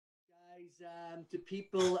To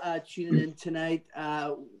people tuning in tonight,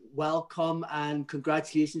 welcome and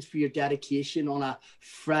congratulations for your dedication on a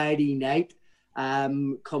Friday night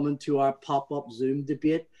coming to our pop-up Zoom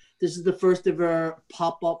debate. This is the first ever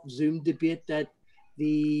pop-up Zoom debate that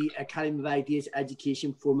the Academy of Ideas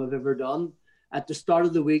Education Forum have ever done. At the start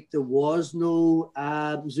of the week, there was no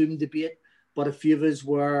Zoom debate, but a few of us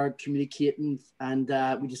were communicating and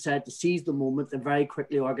we decided to seize the moment and very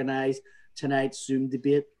quickly organise tonight's Zoom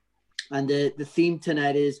debate. And the theme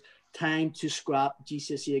tonight is time to scrap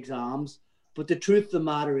GCSE exams. But the truth of the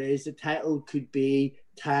matter is the title could be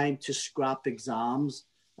time to scrap exams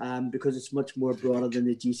because it's much more broader than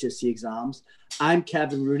the GCSE exams. I'm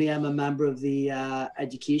Kevin Rooney. I'm a member of the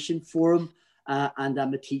Education Forum and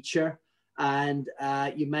I'm a teacher. And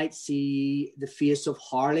you might see the face of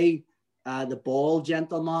Harley, the bald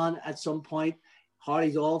gentleman at some point.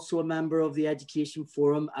 Harley's also a member of the Education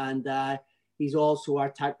Forum and he's also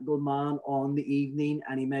our technical man on the evening,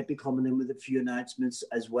 and he might be coming in with a few announcements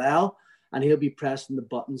as well. And he'll be pressing the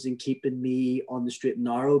buttons and keeping me on the straight and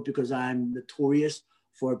narrow because I'm notorious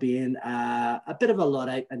for being a bit of a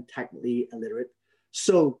Luddite and technically illiterate.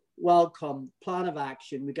 So welcome, plan of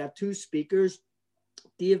action. We got two speakers,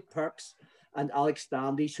 Dave Perks and Alex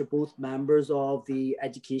Standish, are both members of the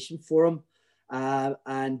Education Forum.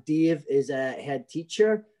 And Dave is a head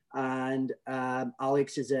teacher and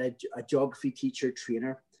Alex is a geography teacher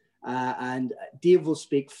trainer. And Dave will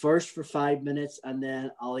speak first for 5 minutes and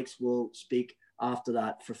then Alex will speak after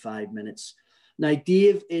that for 5 minutes. Now,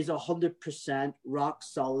 Dave is 100% rock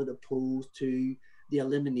solid opposed to the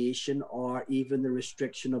elimination or even the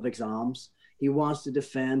restriction of exams. He wants to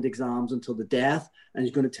defend exams until the death, and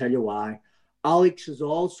he's going to tell you why. Alex is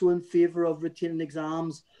also in favour of retaining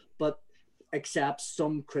exams, but accepts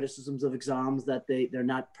some criticisms of exams that they're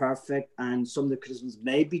not perfect, and some of the criticisms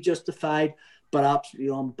may be justified, but absolutely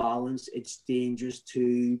on balance, it's dangerous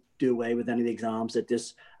to do away with any of the exams at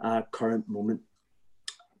this current moment.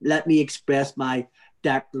 Let me express my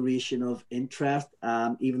declaration of interest,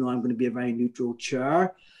 even though I'm going to be a very neutral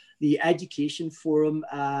chair. The Education Forum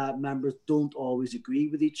members don't always agree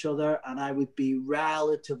with each other, and I would be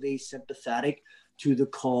relatively sympathetic to the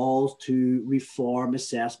calls to reform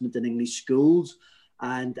assessment in English schools.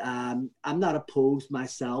 And I'm not opposed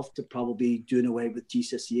myself to probably doing away with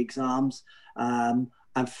GCSE exams. I'm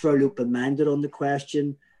fairly open-minded on the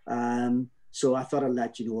question. So I thought I'd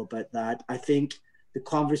let you know about that. I think the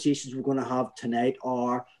conversations we're going to have tonight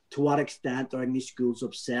are to what extent are English schools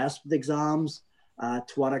obsessed with exams?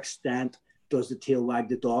 To what extent does the tail wag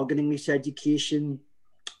the dog in English education?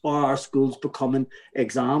 Are our schools becoming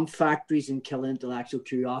exam factories and killing intellectual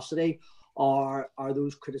curiosity? Or are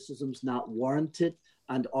those criticisms not warranted?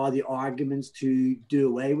 And are the arguments to do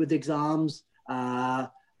away with exams a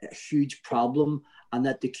huge problem and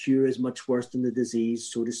that the cure is much worse than the disease,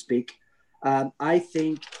 so to speak? I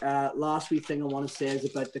think last wee thing I want to say is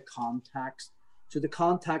about the context. So the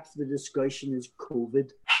context of the discussion is COVID.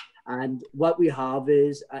 And what we have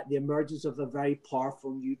is the emergence of a very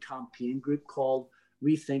powerful new campaign group called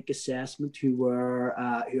Rethink Assessment, who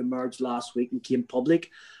emerged last week and came public,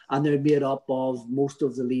 and they're made up of most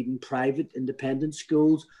of the leading private independent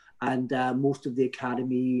schools and most of the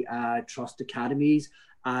academy trust academies,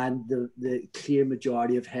 and the clear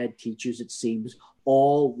majority of head teachers, it seems,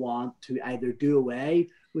 all want to either do away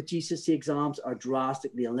with GCSE exams or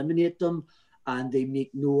drastically eliminate them. And they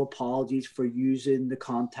make no apologies for using the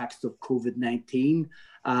context of COVID-19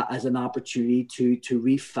 as an opportunity to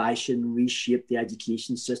refashion, reshape the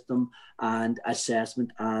education system and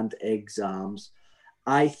assessment and exams.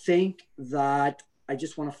 I think that I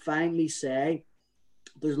just want to finally say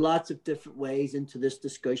there's lots of different ways into this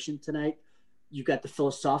discussion tonight. You've got the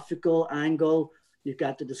philosophical angle, you've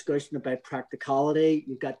got the discussion about practicality,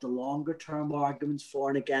 you've got the longer term arguments for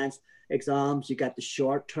and against exams, you've got the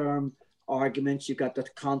short term arguments, you've got the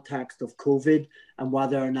context of COVID and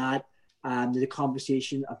whether or not the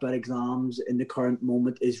conversation about exams in the current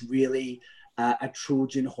moment is really a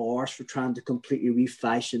Trojan horse for trying to completely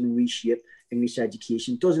refashion and reshape English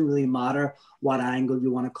education. It doesn't really matter what angle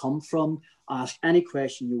you want to come from. Ask any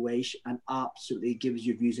question you wish and absolutely give us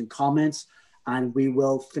your views and comments. And we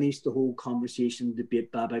will finish the whole conversation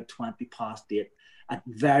debate by about 8:20. At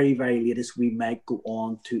very, very latest, we might go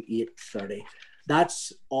on to 8:30.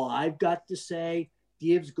 That's all I've got to say.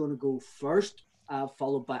 Dave's going to go first,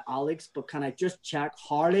 followed by Alex. But can I just check,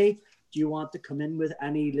 Harley, do you want to come in with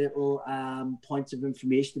any little points of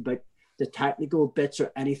information about the technical bits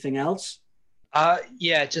or anything else?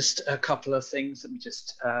 Yeah, just a couple of things. Let me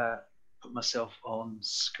just put myself on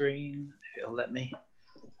screen. It'll let me.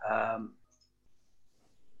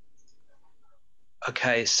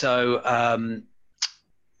 Okay, so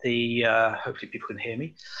hopefully people can hear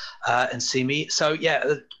me and see me. So yeah,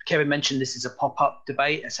 Kevin mentioned this is a pop-up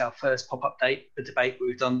debate. It's our first pop-up debate.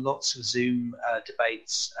 We've done lots of Zoom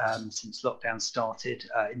debates since lockdown started.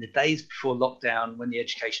 In the days before lockdown, when the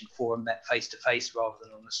Education Forum met face-to-face rather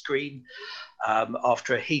than on a screen,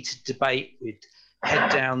 after a heated debate, we'd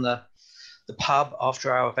head down the pub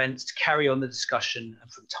after our events to carry on the discussion,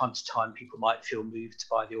 and from time to time people might feel moved to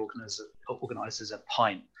buy the organisers a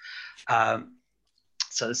pint.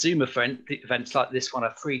 So the Zoom events like this one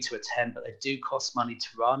are free to attend, but they do cost money to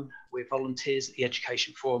run. We're volunteers at the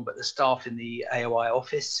Education Forum, but the staff in the AOI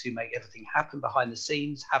office who make everything happen behind the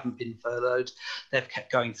scenes haven't been furloughed. They've kept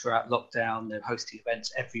going throughout lockdown. They're hosting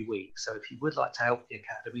events every week. So if you would like to help the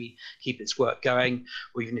Academy keep its work going,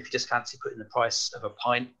 or even if you just fancy putting the price of a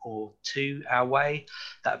pint or two our way,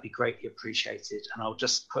 that would be greatly appreciated. And I'll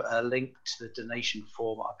just put a link to the donation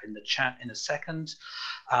form up in the chat in a second.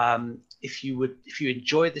 If you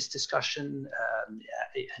enjoy this discussion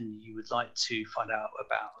and you would like to find out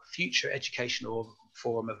about future educational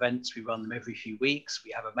forum events, we run them every few weeks.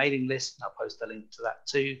 We have a mailing list, and I'll post a link to that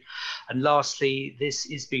too. And lastly, this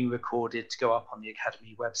is being recorded to go up on the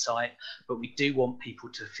Academy website, but we do want people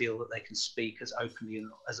to feel that they can speak as openly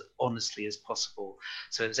and as honestly as possible.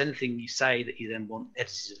 So if there's anything you say that you then want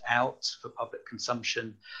edited out for public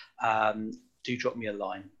consumption, do drop me a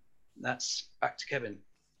line. That's back to Kevin.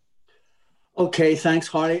 Okay, thanks,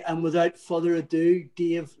 Harry. And without further ado,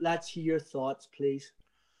 Dave, let's hear your thoughts, please.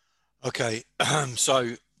 Okay,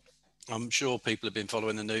 so I'm sure people have been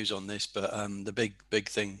following the news on this, but the big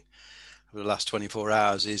thing over the last 24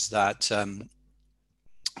 hours is that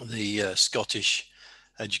the Scottish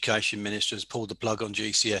Education Minister has pulled the plug on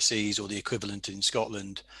GCSEs, or the equivalent in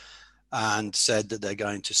Scotland, and said that they're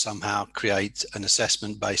going to somehow create an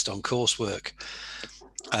assessment based on coursework.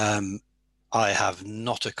 I have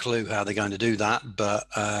not a clue how they're going to do that, but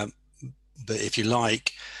if you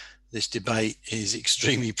like, this debate is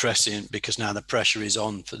extremely prescient, because now the pressure is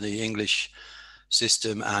on for the English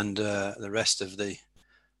system and the rest of the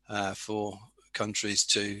 4 countries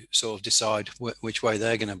to sort of decide which way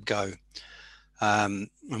they're going to go. And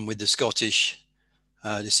with the Scottish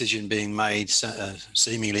decision being made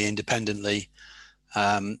seemingly independently,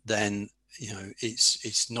 then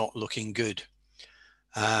it's not looking good.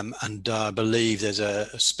 And I believe there's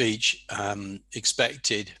a speech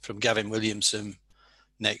expected from Gavin Williamson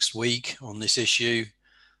next week on this issue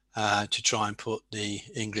to try and put the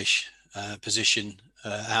English position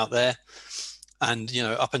out there. And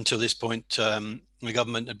up until this point, the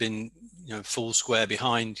government had been full square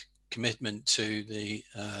behind commitment to the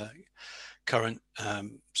current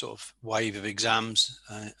sort of wave of exams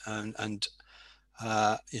and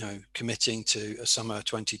committing to a summer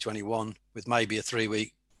 2021 with maybe a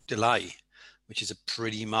 3-week delay, which is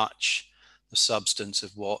pretty much the substance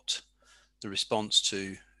of what the response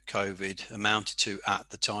to COVID amounted to at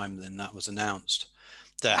the time then that was announced.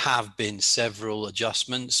 There have been several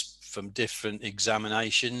adjustments from different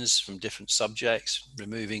examinations, from different subjects,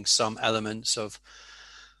 removing some elements of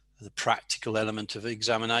the practical element of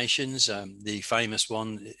examinations. The famous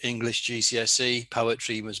one, English GCSE,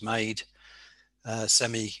 poetry was made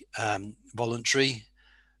semi-voluntary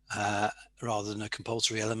rather than a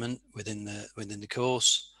compulsory element within the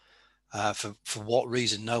course. For what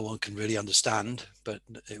reason, no one can really understand, but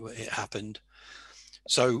it happened.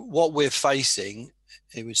 So what we're facing,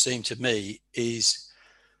 it would seem to me, is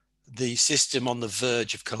the system on the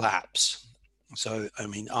verge of collapse. So, I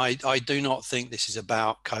mean, I do not think this is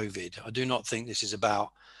about COVID. I do not think this is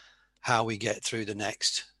about how we get through the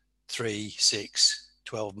next 3, 6,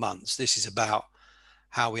 12 months. This is about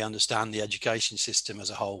how we understand the education system as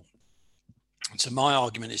a whole. And so my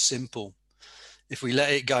argument is simple. If we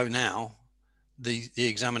let it go now, the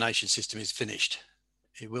examination system is finished.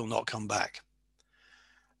 It will not come back.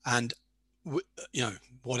 And,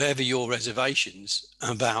 whatever your reservations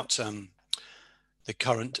about the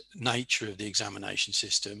current nature of the examination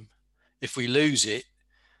system, if we lose it,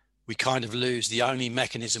 we kind of lose the only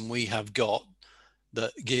mechanism we have got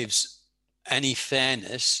that gives any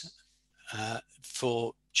fairness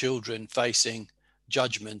for children facing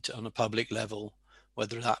judgment on a public level,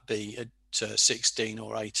 whether that be at 16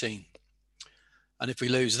 or 18. And if we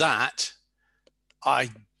lose that, I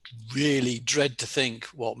really dread to think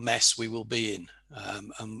what mess we will be in. The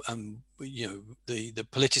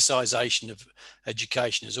politicization of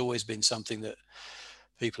education has always been something that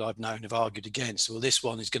people I've known have argued against. Well, this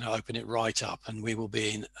one is going to open it right up, and we will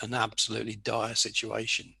be in an absolutely dire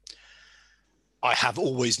situation. I have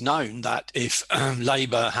always known that if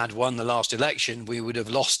Labour had won the last election, we would have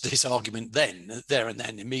lost this argument there and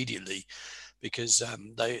then immediately. because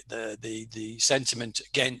the sentiment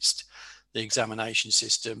against the examination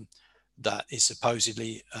system that is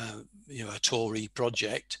supposedly a Tory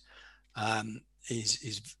project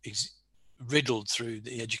is riddled through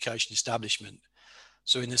the education establishment.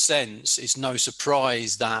 So in a sense, it's no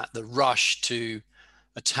surprise that the rush to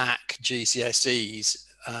attack GCSEs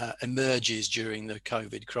emerges during the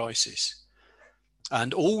COVID crisis.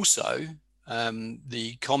 And also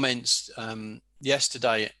the comments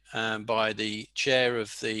yesterday by the chair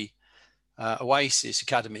of the Oasis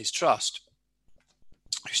Academies Trust,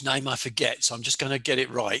 whose name I forget, so I'm just going to get it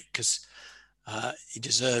right because he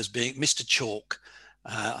deserves being Mr. Chalk.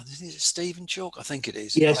 Is it Stephen Chalk? I think it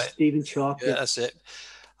is. Yes, right. Stephen Chalk. Yeah, that's it.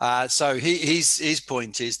 So his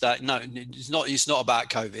point is that no, it's not about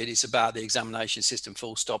COVID. It's about the examination system.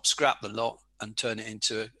 Full stop. Scrap the lot and turn it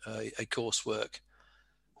into a coursework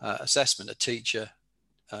assessment, a teacher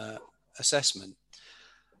assessment.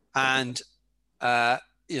 And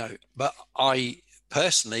but I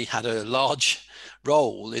personally had a large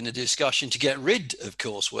role in a discussion to get rid of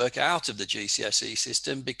coursework out of the GCSE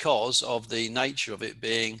system because of the nature of it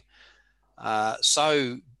being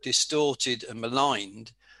so distorted and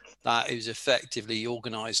maligned that it was effectively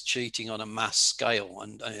organised cheating on a mass scale.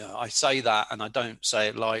 And I say that, and I don't say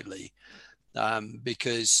it lightly,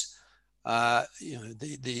 because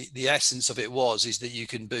the essence of it is that you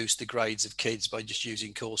can boost the grades of kids by just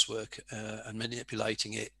using coursework and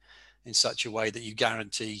manipulating it in such a way that you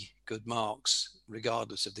guarantee good marks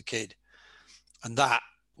regardless of the kid. And that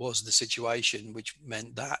was the situation, which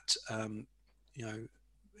meant that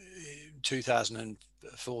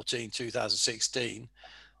 2014, 2016,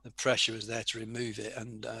 the pressure was there to remove it,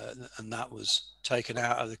 and that was taken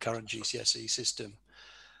out of the current GCSE system.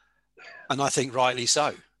 And I think rightly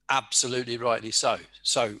so, absolutely rightly so.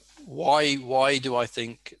 So why do I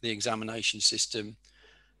think the examination system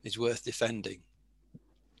is worth defending?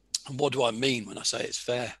 And what do I mean when I say it's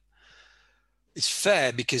fair? It's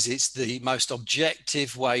fair because it's the most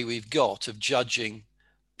objective way we've got of judging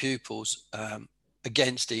pupils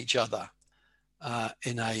against each other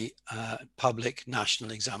in a public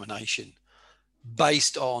national examination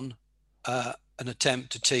based on an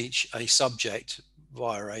attempt to teach a subject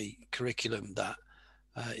via a curriculum that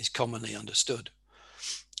is commonly understood.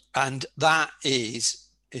 And that is,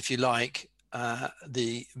 if you like,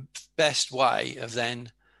 the best way of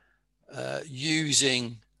then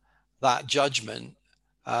using that judgment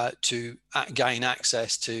to gain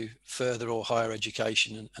access to further or higher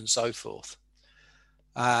education and so forth.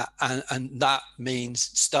 And that means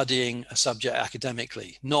studying a subject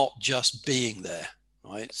academically, not just being there,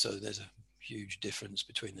 right? So there's a huge difference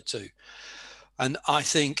between the two. And I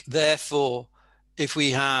think, therefore, if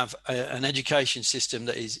we have an education system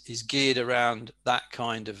that is geared around that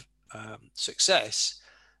kind of success,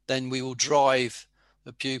 then we will drive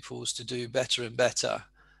the pupils to do better and better,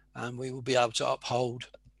 and we will be able to uphold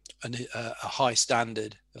a high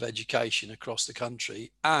standard of education across the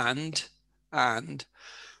country and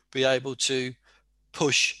be able to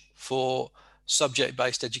push for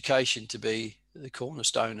subject-based education to be the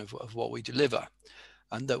cornerstone of what we deliver,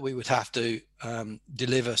 and that we would have to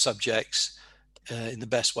deliver subjects in the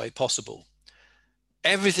best way possible.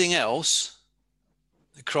 Everything else,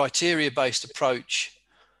 the criteria-based approach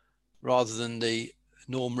rather than the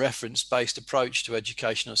norm reference-based approach to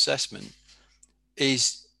educational assessment,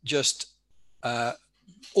 is just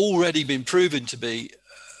already been proven to be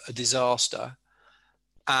a disaster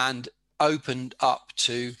and opened up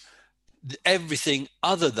to everything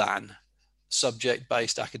other than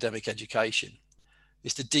subject-based academic education.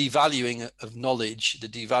 It's the devaluing of knowledge, the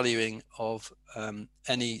devaluing of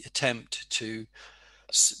any attempt to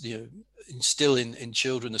instill in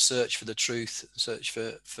children a search for the truth, search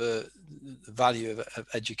for the value of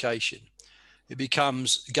education. It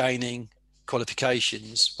becomes gaining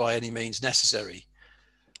qualifications by any means necessary,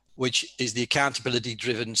 which is the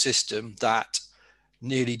accountability-driven system that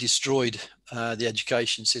nearly destroyed the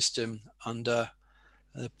education system under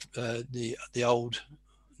the old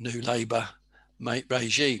New Labour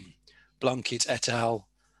regime, Blunkett et al.,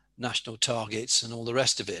 national targets and all the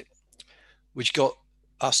rest of it, which got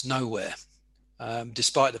us nowhere,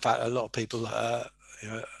 despite the fact that a lot of people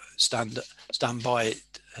stand by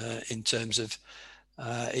it in terms of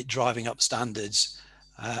it driving up standards.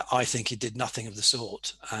 I think it did nothing of the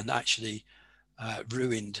sort, and actually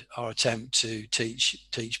ruined our attempt to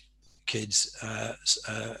teach kids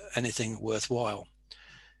anything worthwhile.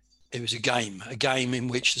 It was a game in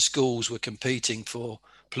which the schools were competing for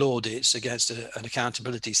plaudits against an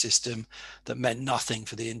accountability system that meant nothing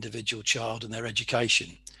for the individual child and their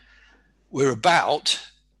education. We're about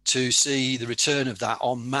to see the return of that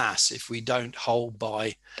en masse if we don't hold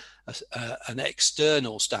by an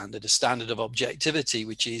external standard, a standard of objectivity,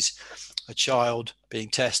 which is a child being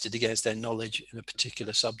tested against their knowledge in a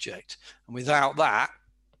particular subject. And without that,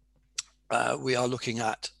 we are looking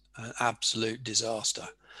at an absolute disaster.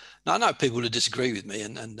 Now, I know people who disagree with me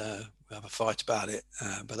and we have a fight about it,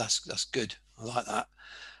 but that's good. I like that.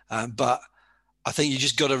 But I think you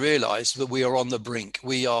just got to realize that we are on the brink.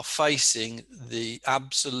 We are facing the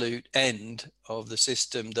absolute end of the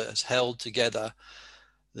system that has held together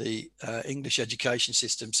the English education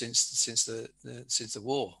system since the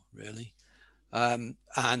war, really. And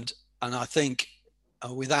I think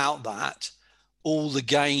without that, all the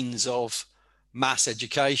gains of mass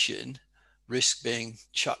education risk being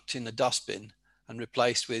chucked in the dustbin and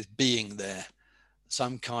replaced with being there,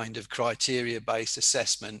 some kind of criteria-based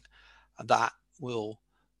assessment that will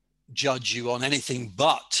judge you on anything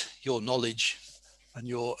but your knowledge and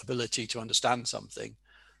your ability to understand something,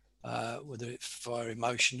 whether it's for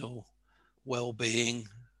emotional well-being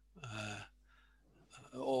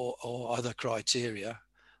or other criteria,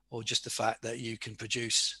 or just the fact that you can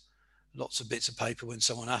produce lots of bits of paper when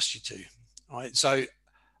someone asks you to. Right? So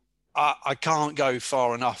I can't go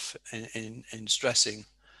far enough in stressing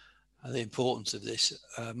the importance of this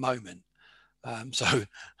moment. So I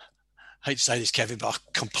hate to say this, Kevin, but I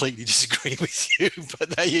completely disagree with you,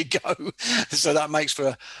 but there you go. So that makes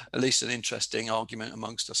for at least an interesting argument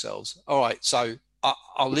amongst ourselves. All right, so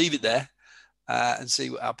I'll leave it there and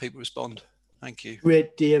see how people respond. Thank you.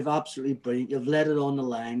 Great, Dave. Absolutely brilliant. You've let it on the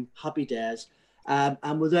line. Happy days.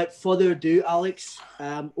 And without further ado, Alex,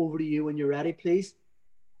 over to you when you're ready, please.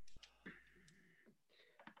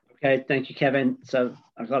 Okay, thank you, Kevin. So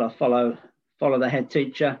I've got to follow the head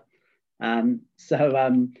teacher.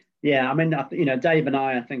 Yeah, I mean, you know, Dave and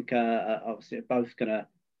I think obviously are both going to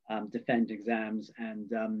defend exams,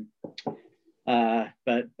 and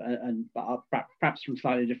but perhaps from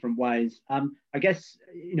slightly different ways. I guess,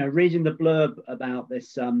 you know, reading the blurb about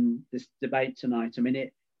this this debate tonight, I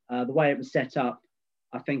mean, the way it was set up,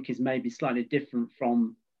 I think, is maybe slightly different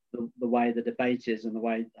from the way the debate is and the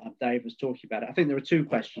way Dave was talking about it. I think there are two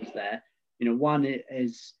questions there. You know, one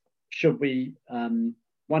is should we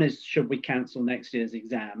cancel next year's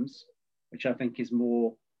exams, which I think is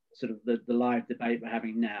more sort of the live debate we're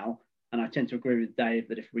having now. And I tend to agree with Dave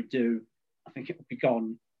that if we do, I think it will be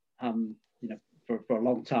gone, you know, for a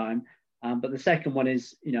long time. But the second one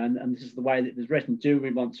is, you know, and this is the way that it was written: do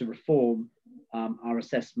we want to reform our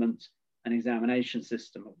assessment and examination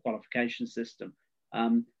system or qualification system?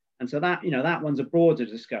 And so that, you know, that one's a broader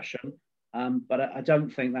discussion, but I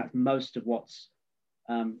don't think that's most of what's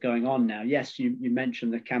going on now. Yes, you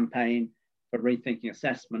mentioned the campaign for rethinking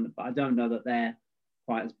assessment, but I don't know that they're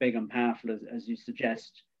quite as big and powerful as you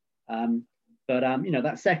suggest. You know,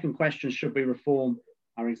 that second question, should we reform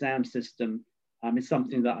our exam system, is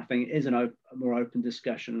something that I think is a more open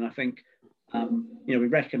discussion. And I think, you know, we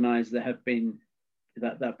recognise there have been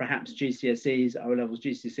that perhaps GCSEs, O-levels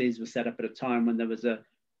GCSEs were set up at a time when there was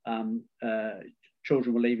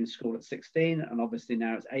children were leaving school at 16, and obviously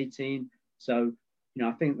now it's 18. So, you know,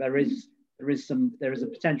 I think there is a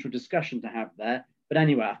potential discussion to have there. But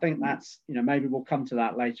anyway, I think that's, you know, maybe we'll come to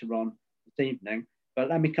that later on this evening. But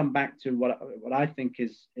let me come back to what I think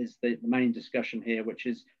is the main discussion here, which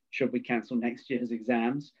is, should we cancel next year's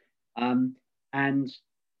exams? So I'm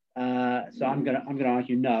going to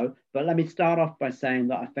argue no. But let me start off by saying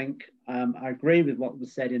that I think I agree with what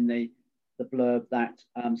was said in the blurb, that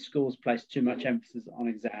schools place too much emphasis on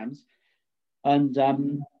exams, and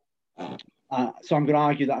so I'm going to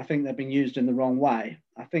argue that I think they're being used in the wrong way.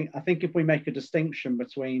 I think if we make a distinction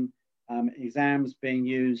between exams being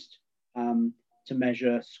used to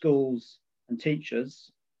measure schools and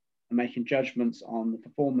teachers and making judgments on the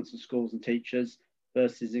performance of schools and teachers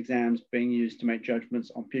versus exams being used to make judgments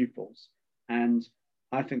on pupils, and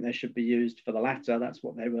I think they should be used for the latter. That's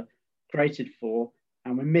what they were created for,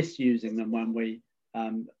 and we're misusing them when we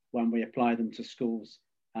apply them to schools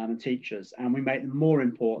and teachers, and we make them more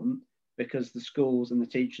important because the schools and the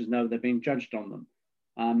teachers know they're being judged on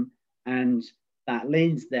them, and that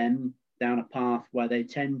leads them down a path where they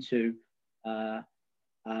tend to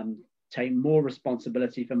take more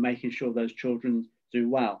responsibility for making sure those children do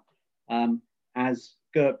well. As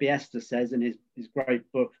Gert Biester says in his great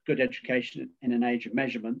book, Good Education in an Age of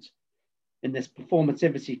Measurement, in this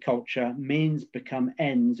performativity culture, means become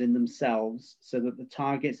ends in themselves, so that the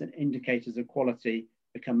targets and indicators of quality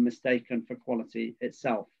become mistaken for quality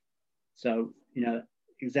itself. So, you know,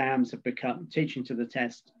 exams have become, teaching to the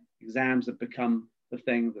test, exams have become the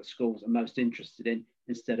thing that schools are most interested in,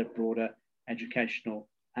 instead of broader educational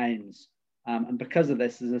aims. And because of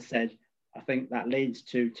this, as I said, I think that leads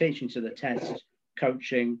to teaching to the test,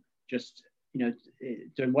 coaching, just,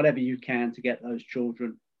 doing whatever you can to get those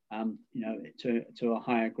children, to a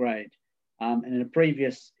higher grade. And in a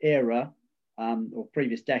previous era, or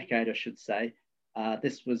previous decade, I should say,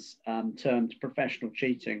 this was termed professional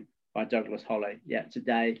cheating by Douglas Holly. Yet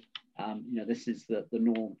today, this is the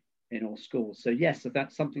norm in all schools. So yes,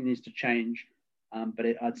 that something needs to change, but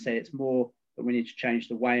I'd say it's more that we need to change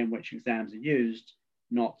the way in which exams are used,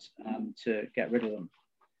 not to get rid of them.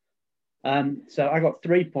 So I got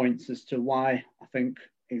 3 points as to why I think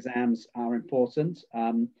exams are important,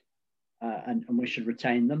 and we should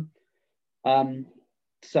retain them.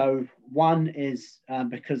 So one is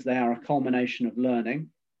because they are a culmination of learning.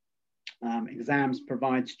 Exams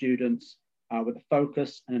provide students with a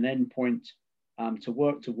focus and an endpoint to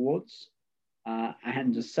work towards.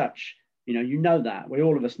 And as such, that.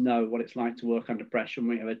 All of us know what it's like to work under pressure when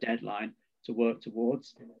we have a deadline to work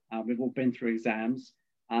towards. We've all been through exams,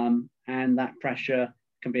 and that pressure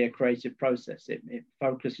can be a creative process. It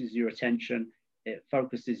focuses your attention, it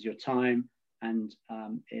focuses your time, and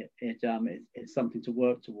it's something to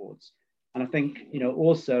work towards. And I think,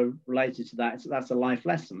 also related to that, that's a life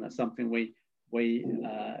lesson. That's something we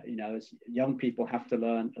as young people have to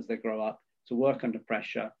learn as they grow up, to work under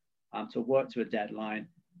pressure, to work to a deadline,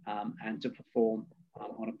 and to perform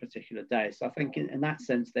on a particular day. So I think in that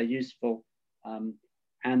sense, they're useful.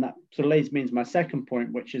 And that sort of leads me into my second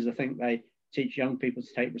point, which is I think they teach young people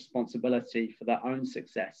to take responsibility for their own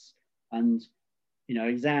success. And,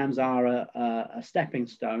 exams are a stepping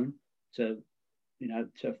stone to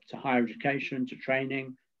higher education, to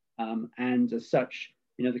training. And as such,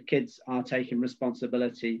 the kids are taking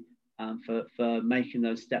responsibility for making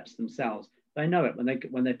those steps themselves. They know it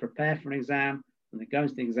when they prepare for an exam, when they go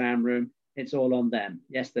into the exam room, it's all on them.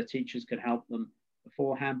 Yes, their teachers could help them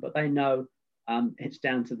beforehand, but they know it's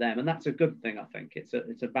down to them. And that's a good thing, I think. It's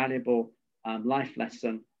a valuable life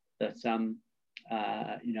lesson that,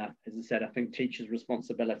 as I said, I think teaches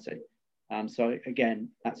responsibility. So again,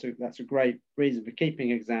 that's a great reason for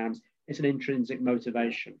keeping exams. It's an intrinsic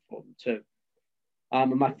motivation for them too.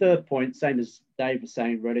 And my third point, same as Dave was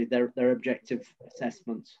saying, really, they're objective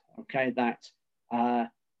assessments. Okay, that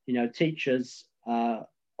teachers,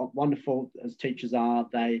 wonderful as teachers are,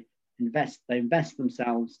 they invest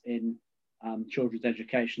themselves in children's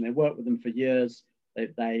education. They work with them for years.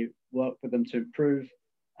 They work with them to improve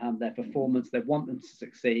their performance. They want them to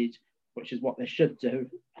succeed, which is what they should do.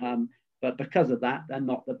 But because of that, they're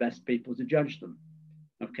not the best people to judge them,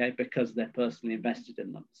 okay, because they're personally invested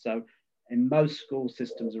in them. So in most school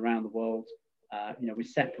systems around the world, we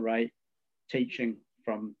separate teaching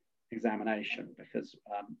from examination because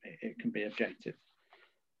it can be objective.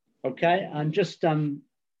 Okay, and just, so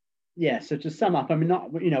to sum up,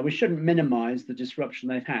 we shouldn't minimize the disruption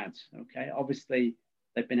they've had, okay? Obviously,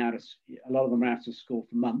 they've been a lot of them are out of school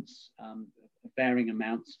for months, varying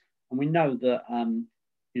amounts. And we know that,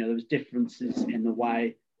 there was differences in the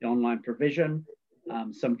way the online provision,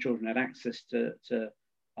 some children had access to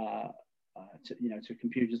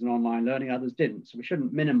computers and online learning, others didn't. So we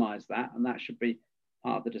shouldn't minimize that, and that should be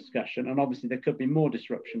part of the discussion. And obviously there could be more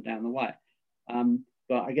disruption down the way.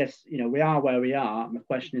 But I guess, we are where we are. And the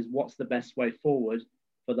question is, what's the best way forward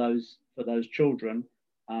for those children,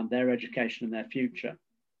 their education and their future?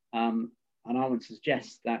 And I would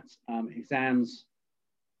suggest that exams,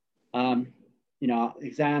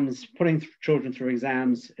 putting children through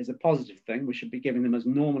exams is a positive thing. We should be giving them as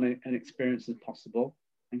normal an experience as possible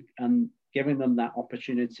and giving them that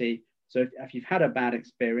opportunity. So if you've had a bad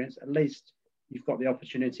experience, at least you've got the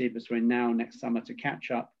opportunity between now and next summer to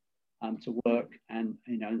catch up, to work and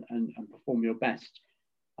perform your best.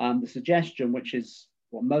 The suggestion, which is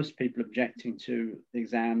what most people are objecting to the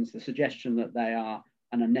exams, the suggestion that they are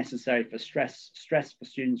unnecessary for stress for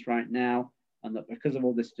students right now, and that because of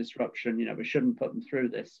all this disruption, we shouldn't put them through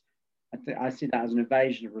this. I see that as an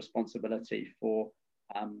evasion of responsibility for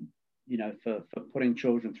putting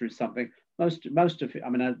children through something. Most of,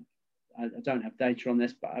 I don't have data on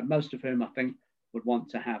this, but most of whom I think would want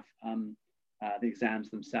to have the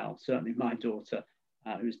exams themselves. Certainly my daughter,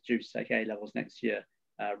 who's due to take A-levels next year,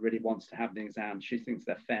 really wants to have the exams. She thinks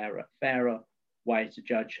they're fairer way to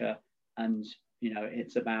judge her. And,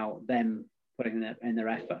 it's about them putting in their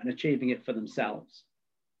effort and achieving it for themselves.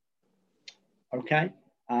 Okay.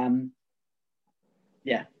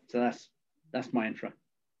 So that's my intro.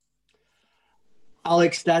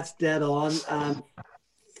 Alex, that's dead on.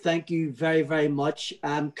 Thank you very, very much.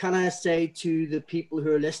 Can I say to the people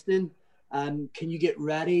who are listening, can you get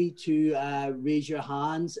ready to raise your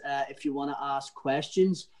hands if you want to ask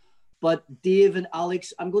questions? But Dave and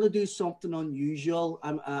Alex, I'm going to do something unusual.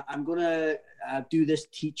 I'm going to do this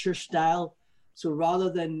teacher style. So rather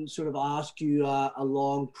than sort of ask you a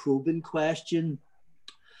long probing question,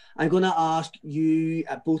 I'm going to ask you,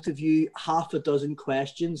 both of you, half a dozen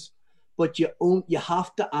questions, but you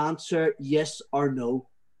have to answer yes or no.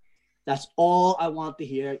 That's all I want to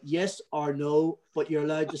hear. Yes or no, but you're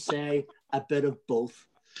allowed to say a bit of both.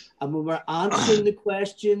 And when we're answering the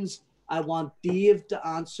questions, I want Dave to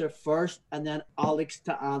answer first and then Alex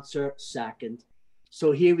to answer second.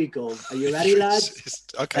 So here we go. Are you ready, lads?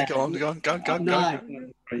 Okay, go on. Now,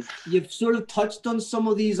 you've sort of touched on some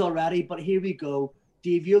of these already, but here we go.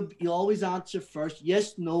 Dave, you'll always answer first.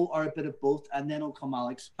 Yes, no, or a bit of both, and then it'll come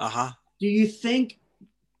Alex. Do you think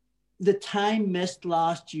the time missed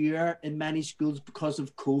last year in many schools because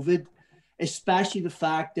of COVID, especially the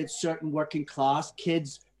fact that certain working class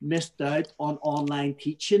kids missed out on online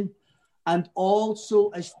teaching? And also,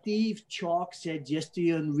 as Steve Chalk said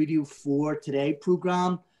yesterday on Radio 4 Today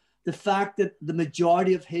program, the fact that the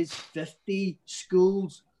majority of his 50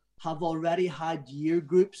 schools have already had year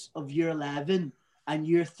groups of year 11 and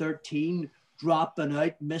year 13 dropping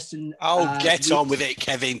out, missing. Get on with it,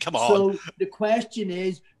 Kevin. Come on. So the question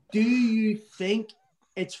is, do you think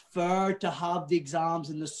it's fair to have the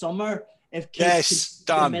exams in the summer if kids miss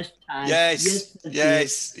time? Yes.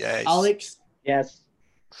 Alex? Yes.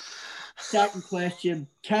 Second question.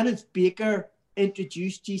 Kenneth Baker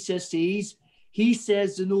introduced GCSEs. He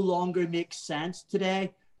says they no longer make sense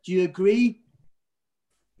today. Do you agree?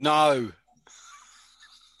 No.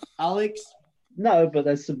 Alex? No, but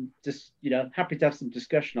there's some, just, happy to have some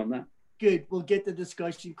discussion on that. Good. We'll get the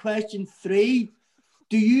discussion. Question 3.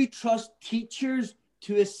 Do you trust teachers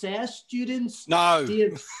to assess students? No.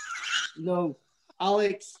 Dave? No.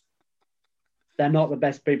 Alex? They're not the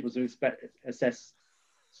best people to assess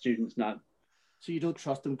students, no. So you don't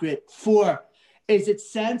trust them. Great. 4. Is it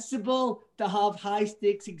sensible to have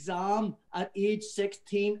high-stakes exam at age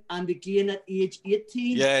 16 and again at age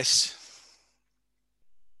 18? Yes.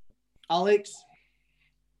 Alex?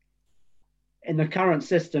 In the current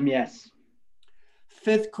system, yes.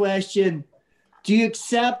 5th question. Do you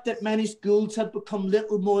accept that many schools have become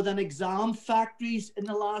little more than exam factories in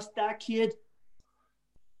the last decade?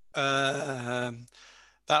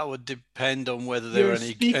 That would depend on whether they're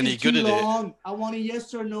any good at it. I want a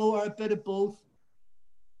yes or no or a bit of both.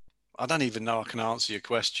 I don't even know I can answer your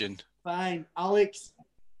question. Fine. Alex?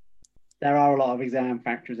 There are a lot of exam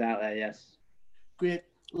factories out there, yes. Great.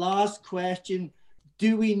 Last question.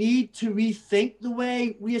 Do we need to rethink the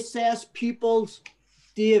way we assess pupils?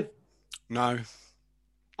 Dave? No.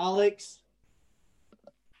 Alex?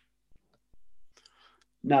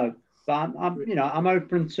 No. But I'm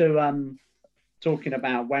open to talking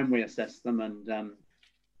about when we assess them, and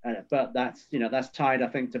but that's tied, I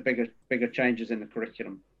think, to bigger changes in the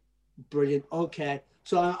curriculum. Brilliant. Okay,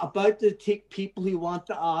 so I'm about to take people who want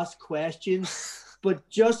to ask questions, but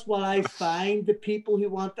just while I find the people who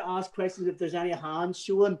want to ask questions, if there's any hands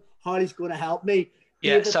showing, Harley's going to help me.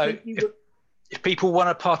 Yeah. So if people want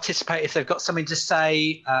to participate, if they've got something to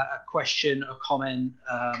say, a question, a comment,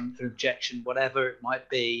 an objection, whatever it might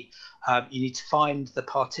be, you need to find the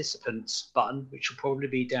participants button, which will probably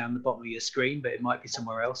be down the bottom of your screen, but it might be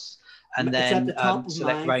somewhere else. And it's then at the top of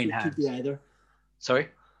select mine, rain so hands. It could be either. Sorry?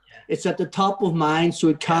 It's at the top of mine, so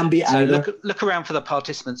it can be so either. Look around for the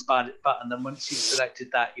participants button. Then once you've selected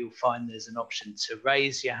that, you'll find there's an option to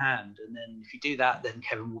raise your hand. And then if you do that, then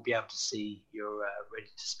Kevin will be able to see you're ready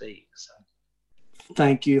to speak. So.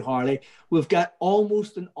 Thank you, Harley. We've got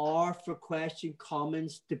almost an hour for question,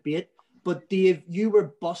 comments, debate. But Dave, you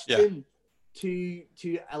were busting to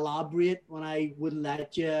elaborate when I wouldn't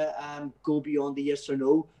let you go beyond the yes or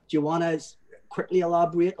no. Do you want to quickly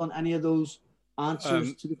elaborate on any of those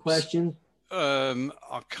answers to the question?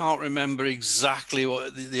 I can't remember exactly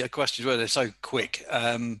what the questions were. They're so quick.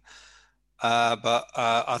 But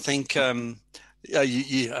I think you're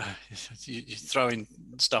throwing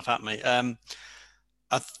stuff at me.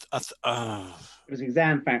 It was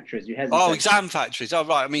exam factories. You hesitated. Oh, exam factories. Oh,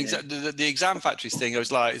 right. I mean, the exam factories thing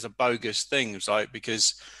is a bogus thing, right?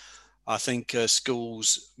 Because I think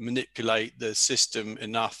schools manipulate the system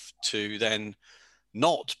enough to then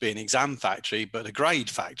not be an exam factory, but a grade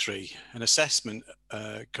factory, an assessment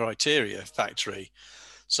criteria factory.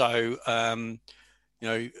 So,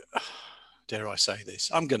 dare I say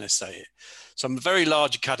this? I'm going to say it. Some very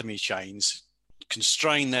large academy chains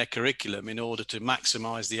constrain their curriculum in order to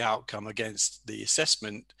maximize the outcome against the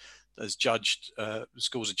assessment as judged,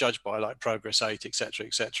 schools are judged by, like Progress 8, etc.,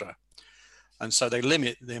 etc. And so they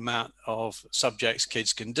limit the amount of subjects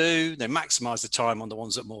kids can do. They maximize the time on the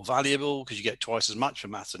ones that are more valuable because you get twice as much for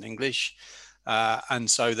maths and English. And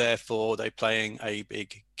so therefore they're playing a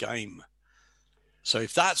big game. So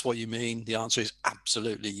if that's what you mean, the answer is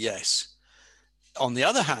absolutely yes. On the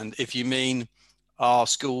other hand, if you mean, are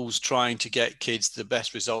schools trying to get kids the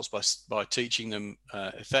best results by teaching them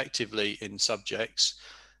effectively in subjects,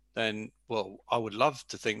 then, well, I would love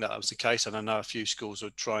to think that was the case. And I know a few schools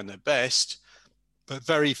are trying their best, but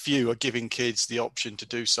very few are giving kids the option to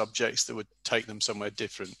do subjects that would take them somewhere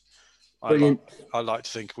different. Brilliant. I like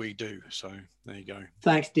to think we do. So there you go.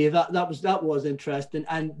 Thanks, Dave. That was interesting.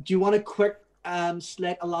 And do you want a quick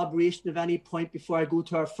slight elaboration of any point before I go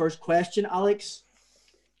to our first question, Alex?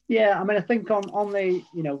 Yeah, I mean, I think on the,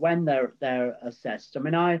 you know, when they're assessed. I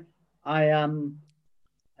mean,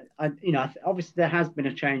 obviously there has been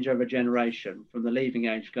a change over a generation from the leaving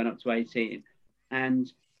age going up to 18,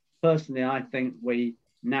 and personally, I think we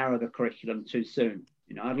narrow the curriculum too soon.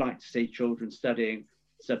 You know, I'd like to see children studying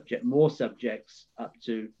more subjects up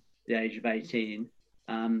to the age of 18,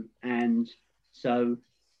 and so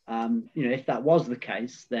you know, if that was the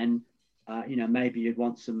case, then you know, maybe you'd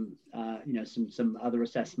want some you know, some other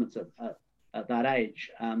assessments at that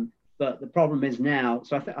age. But the problem is now,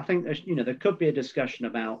 so I think there's, you know, there could be a discussion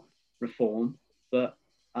about reform, but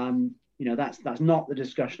you know, that's not the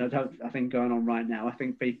discussion I think going on right now. I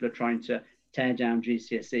think people are trying to tear down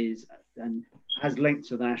GCSEs and as linked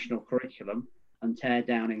to the national curriculum and tear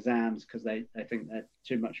down exams because they think they're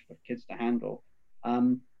too much for kids to handle.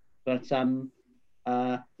 But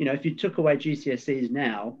you know, if you took away GCSEs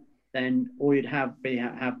now, then all you'd have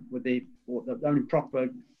with the only proper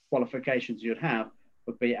qualifications you'd have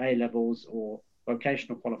would be A levels or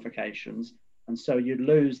vocational qualifications, and so you'd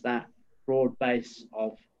lose that broad base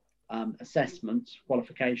of assessment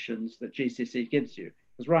qualifications that GCSE gives you.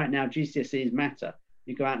 Because right now GCSEs matter.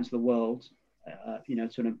 You go out into the world, you know,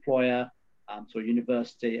 to an employer, to a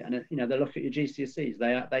university, and you know, they look at your GCSEs.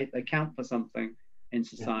 They count for something in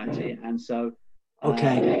society, and so it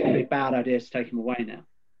would be a bad idea to take them away now.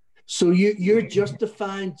 So you're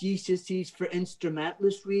justifying GCSEs for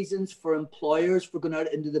instrumentalist reasons, for employers, for going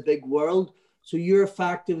out into the big world. So your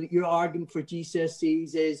argument for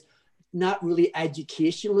GCSEs is not really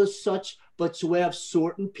educational as such, but it's a way of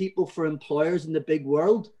sorting people for employers in the big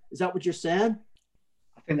world. Is that what you're saying?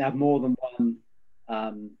 I think they have more than one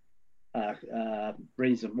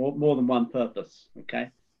reason, more than one purpose. Okay,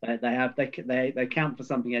 they count for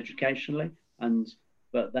something educationally,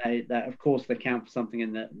 but they of course they count for something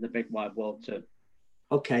in the big wide world too.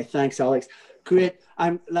 Okay, thanks, Alex. Great.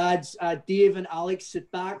 Lads, Dave and Alex,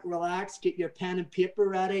 sit back, relax, get your pen and paper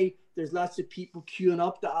ready. There's lots of people queuing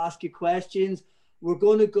up to ask you questions. We're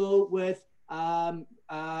going to go with,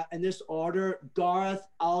 in this order, Gareth,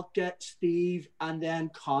 Alka, Steve, and then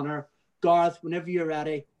Connor. Gareth, whenever you're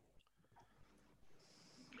ready.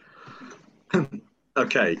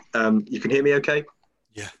 Okay. You can hear me okay?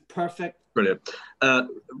 Yeah. Perfect. Brilliant.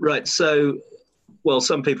 Right. So, well,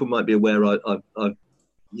 some people might be aware I've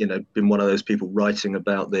you know, been one of those people writing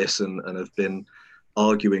about this and have been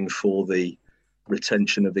arguing for the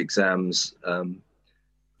retention of exams.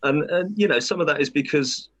 And you know, some of that is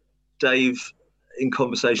because Dave, in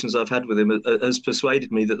conversations I've had with him, has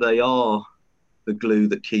persuaded me that they are the glue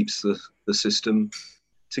that keeps the system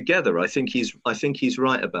together. I think he's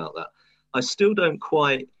right about that. I still don't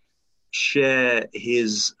quite share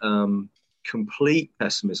his complete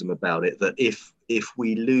pessimism about it, that if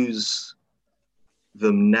we lose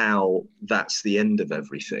them now, that's the end of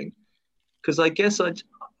everything. Because I guess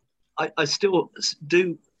I still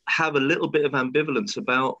do have a little bit of ambivalence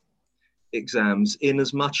about exams, in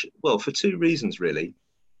as much, well, for two reasons really.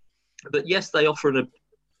 But yes, they offer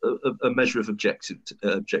a measure of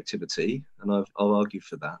objectivity, and I'll argue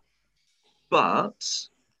for that. But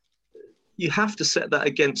you have to set that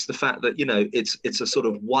against the fact that, you know, it's a sort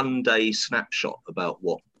of one-day snapshot about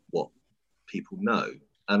what people know.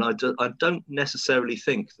 And I don't necessarily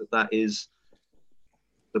think that is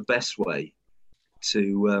the best way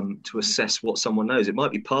to assess what someone knows. It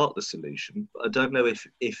might be part of the solution, but I don't know if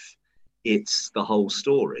it's the whole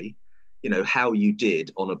story. You know, how you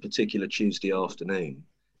did on a particular Tuesday afternoon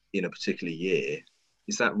in a particular year,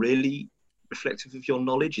 is that really reflective of your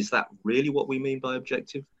knowledge? Is that really what we mean by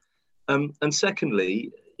objective? And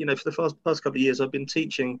secondly, you know, for the past couple of years, I've been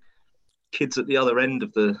teaching kids at the other end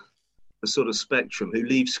of the sort of spectrum who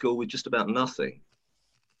leave school with just about nothing.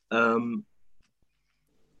 And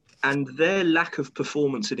their lack of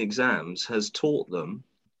performance in exams has taught them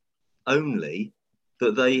only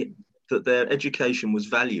that their education was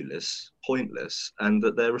valueless, pointless, and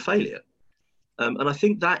that they're a failure. And I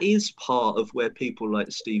think that is part of where people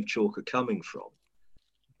like Steve Chalk are coming from,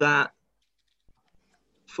 that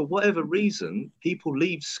for whatever reason, people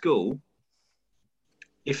leave school,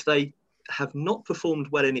 if they have not performed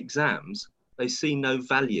well in exams, they see no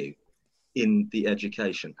value in the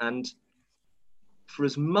education. And for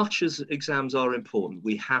as much as exams are important,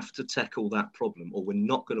 we have to tackle that problem, or we're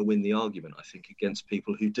not going to win the argument, I think, against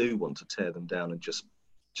people who do want to tear them down and just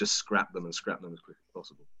scrap them as quick as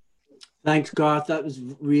possible. Thanks, Garth. That was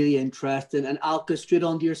really interesting. And Alka, straight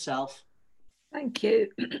on to yourself. Thank you.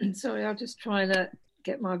 Sorry, I'll just try to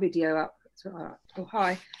get my video up. Oh,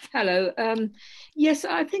 hi. Hello. Yes,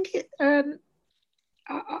 I think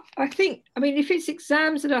I think, I mean, if it's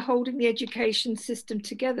exams that are holding the education system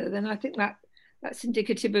together, then I think that's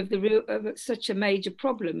indicative of such a major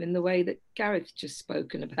problem in the way that Gareth's just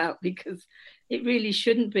spoken about, because it really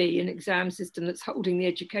shouldn't be an exam system that's holding the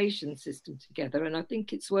education system together. And I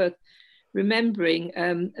think it's worth remembering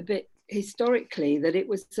a bit historically that it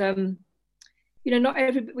was,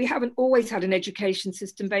 we haven't always had an education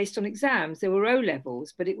system based on exams. There were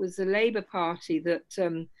O-levels, but it was the Labour Party that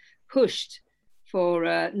pushed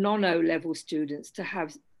for non-O-level students to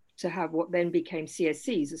have what then became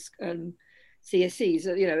CSEs,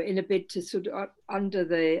 in a bid to sort of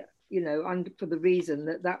for the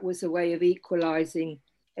reason that was a way of equalising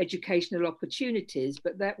educational opportunities,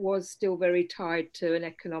 but that was still very tied to an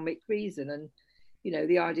economic reason. And,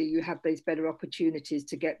 the idea you have these better opportunities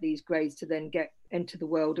to get these grades to then enter the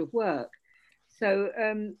world of work. So,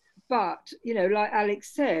 but, like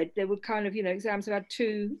Alex said, there were kind of, exams have had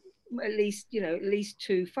at least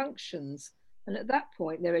two functions. And at that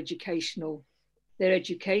point, their educational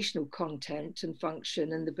content and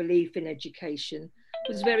function and the belief in education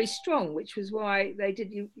was very strong, which was why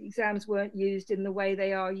exams weren't used in the way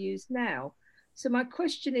they are used now. So my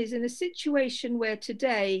question is, in a situation where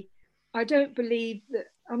today, I'm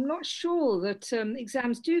not sure that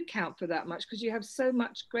exams do count for that much, because you have so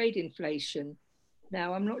much grade inflation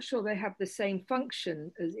now. I'm not sure they have the same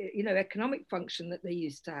function as, economic function that they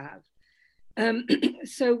used to have.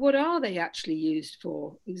 So what are they actually used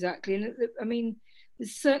for exactly? And I mean,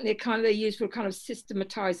 there's certainly they're used for a kind of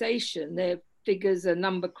systematization. Their figures are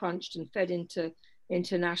number crunched and fed into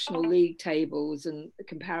international league tables and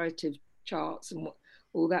comparative charts and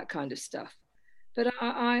all that kind of stuff. But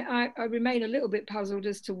I remain a little bit puzzled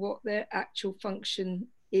as to what their actual function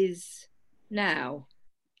is now.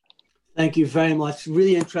 Thank you very much.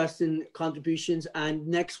 Really interesting contributions. And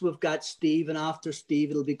next we've got Steve, and after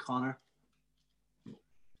Steve, it'll be Connor.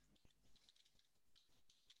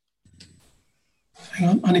 Hang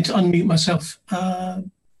on, I need to unmute myself.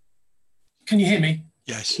 Can you hear me?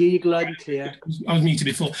 Yes. Hear you loud and clear. I was muted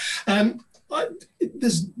before.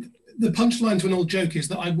 There's the punchline to an old joke is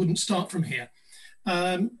that I wouldn't start from here.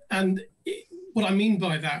 What I mean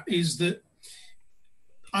by that is that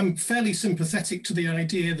I'm fairly sympathetic to the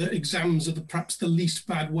idea that exams are perhaps the least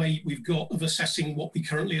bad way we've got of assessing what we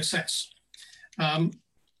currently assess.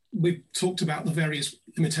 We've talked about the various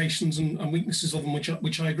limitations and weaknesses of them,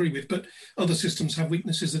 which I agree with, but other systems have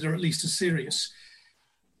weaknesses that are at least as serious.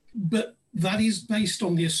 But that is based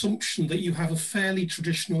on the assumption that you have a fairly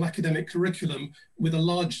traditional academic curriculum with a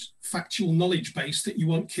large factual knowledge base that you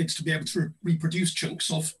want kids to be able to reproduce chunks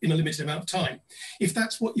of in a limited amount of time. If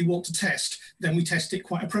that's what you want to test, then we test it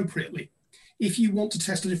quite appropriately. If you want to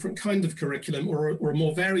test a different kind of curriculum or a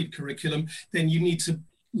more varied curriculum, then you need to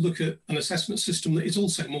look at an assessment system that is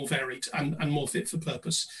also more varied and more fit for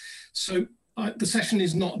purpose. So the session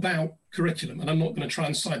is not about curriculum, and I'm not going to try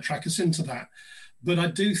and sidetrack us into that. But I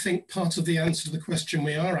do think part of the answer to the question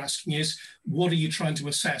we are asking is, what are you trying to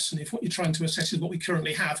assess? And if what you're trying to assess is what we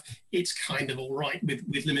currently have, it's kind of all right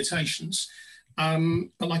with limitations.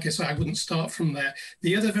 But like I say, I wouldn't start from there.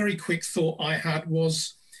 The other very quick thought I had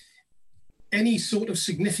was, any sort of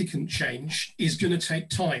significant change is going to take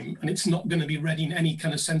time, and it's not going to be ready in any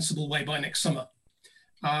kind of sensible way by next summer.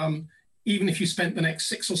 Even if you spent the next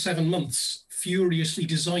 6 or 7 months furiously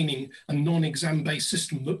designing a non-exam based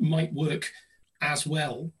system that might work as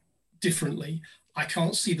well differently, I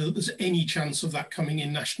can't see that there's any chance of that coming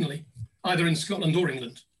in nationally, either in Scotland or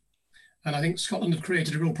England. And I think Scotland have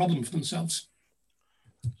created a real problem for themselves.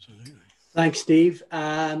 Absolutely. Thanks, Steve.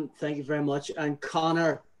 Thank you very much. And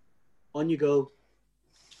Connor, on you go.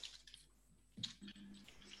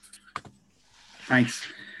 Thanks.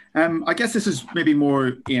 I guess this is maybe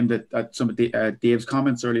more aimed at some of Dave's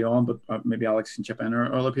comments early on, but maybe Alex can chip in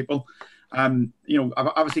or other people. I've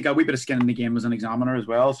obviously got a wee bit of skin in the game as an examiner as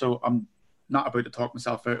well, so I'm not about to talk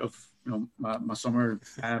myself out of my summer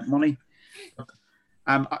money.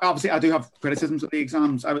 Obviously, I do have criticisms of the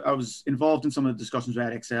exams. I was involved in some of the discussions with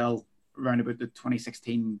Edexcel around about the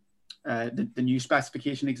 2016, the new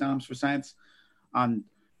specification exams for science, and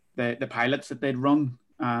the pilots that they'd run.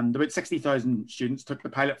 And about 60,000 students took the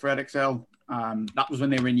pilot for Edexcel. That was when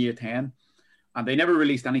they were in year 10. And they never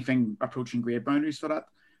released anything approaching grade boundaries for that.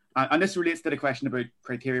 And this relates to the question about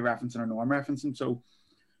criteria referencing or norm referencing. So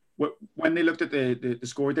when they looked at the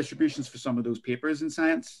score distributions for some of those papers in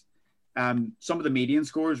science, some of the median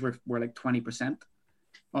scores were like 20%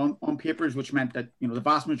 on papers, which meant that, you know, the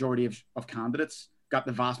vast majority of candidates got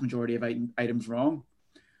the vast majority of items wrong.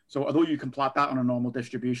 So although you can plot that on a normal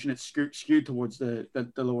distribution, it's skewed towards the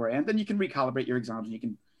lower end. And you can recalibrate your exams, and you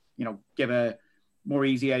can, you know, give a more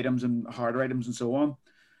easy items and harder items and so on.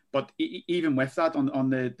 But even with that, on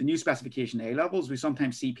the new specification A levels, we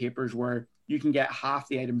sometimes see papers where you can get half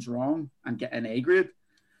the items wrong and get an A grade.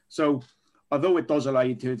 So although it does allow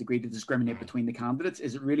you to a degree to discriminate between the candidates,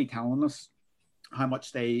 is it really telling us how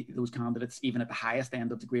much those candidates, even at the highest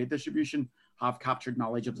end of the grade distribution, have captured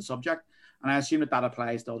knowledge of the subject? And I assume that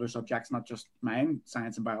applies to other subjects, not just mine,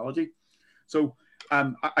 science and biology. So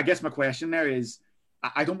I guess my question there is,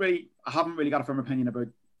 I haven't really got a firm opinion about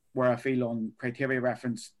where I feel on criteria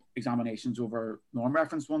referenced examinations over norm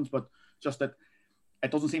referenced ones, but just that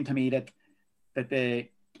it doesn't seem to me that the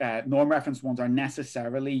norm referenced ones are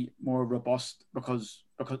necessarily more robust because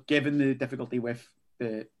given the difficulty with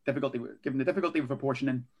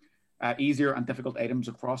apportioning easier and difficult items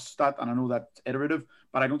across that, and I know that's iterative,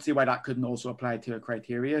 but I don't see why that couldn't also apply to a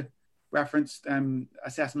criteria referenced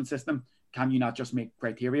assessment system. Can you not just make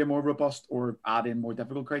criteria more robust or add in more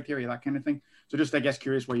difficult criteria, that kind of thing? So just, I guess,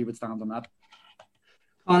 curious where you would stand on that.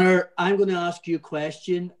 Connor, I'm going to ask you a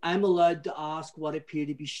question. I'm allowed to ask what appear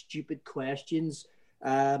to be stupid questions,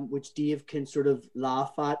 which Dave can sort of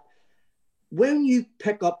laugh at. When you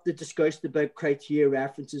pick up the discussion about criteria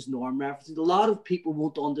references, norm references, a lot of people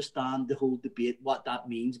won't understand the whole debate, what that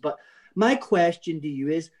means. But my question to you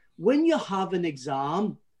is, when you have an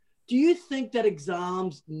exam, do you think that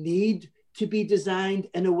exams need to be designed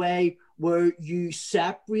in a way where you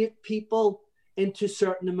separate people into a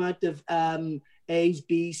certain amount of A's,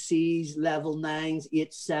 B's, C's, level 9s,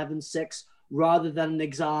 8, 7, 6, rather than an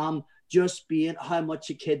exam just being how much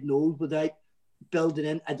a kid knows without building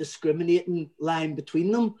in a discriminating line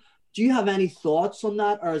between them? Do you have any thoughts on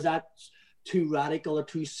that, or is that too radical or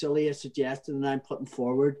too silly a suggestion that I'm putting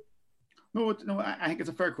forward? No, I think it's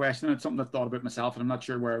a fair question. It's something I've thought about myself, and I'm not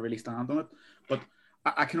sure where I really stand on it. But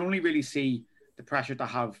I can only really see the pressure to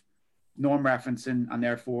have norm referencing and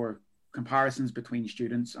therefore comparisons between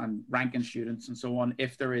students and ranking students and so on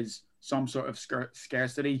if there is some sort of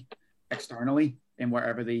scarcity externally in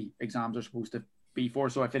wherever the exams are supposed to be for.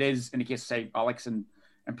 So if it is, in the case of, say, Alex, and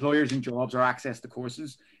employers and jobs or access to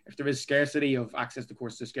courses, if there is scarcity of access to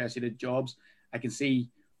courses, scarcity to jobs, I can see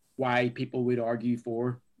why people would argue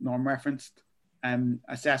for norm referenced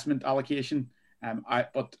assessment allocation.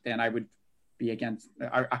 But then I would be against,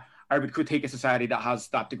 I would critique a society that has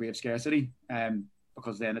that degree of scarcity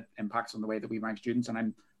because then it impacts on the way that we rank students. And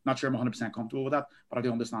I'm not sure I'm 100% comfortable with that, but I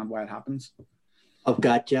do understand why it happens. I've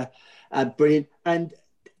got you. Brilliant. And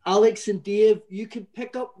Alex and Dave, you can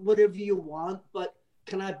pick up whatever you want, but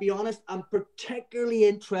can I be honest? I'm particularly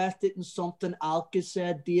interested in something Alka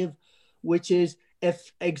said, Dave, which is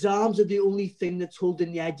if exams are the only thing that's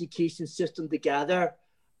holding the education system together,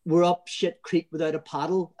 we're up shit creek without a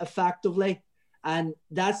paddle, effectively. And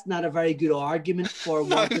that's not a very good argument for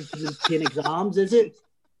wanting to maintain exams, is it?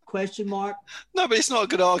 Question mark. No, but it's not a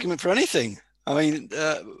good argument for anything. I mean,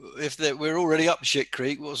 if we're already up shit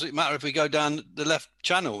creek, what does it matter if we go down the left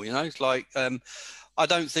channel? You know, it's like, I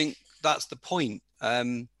don't think that's the point.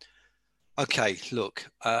 Okay, look,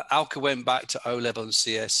 Alka went back to O-level and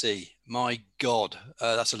CSE. My God,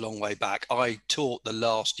 that's a long way back. I taught the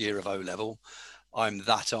last year of O-level. I'm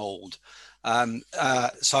that old. And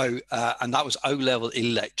that was O-level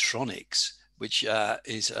electronics, which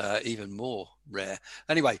is even more rare.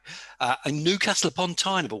 Anyway, in Newcastle upon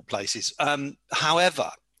Tyne of all places. However,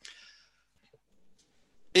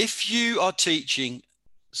 if you are teaching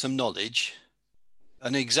some knowledge,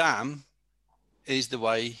 an exam is the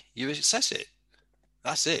way you assess it.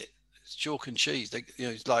 That's it. It's chalk and cheese.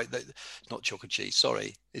 It's like not chalk and cheese.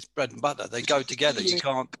 Sorry, it's bread and butter. They go together. You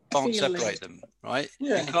can't separate them, right?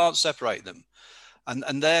 Yeah. You can't separate them,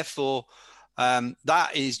 and therefore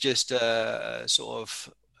that is just a sort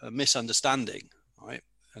of a misunderstanding, right?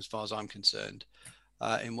 As far as I'm concerned,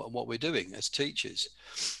 in what we're doing as teachers.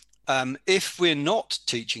 If we're not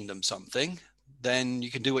teaching them something, then you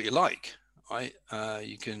can do what you like, right?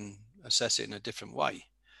 You can assess it in a different way.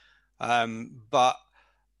 But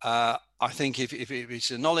I think if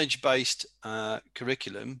it's a knowledge-based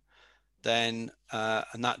curriculum, then,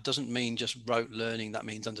 and that doesn't mean just rote learning, that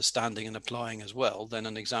means understanding and applying as well, then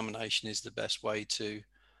an examination is the best way to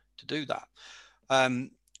do that.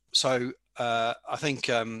 So I think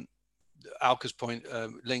Alka's point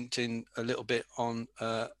linked in a little bit on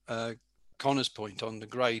Connor's point on the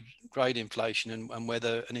grade inflation and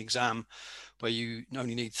whether an exam where you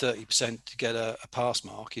only need 30% to get a pass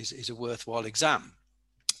mark is a worthwhile exam.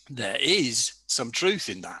 There is some truth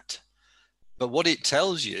in that, but what it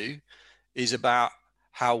tells you is about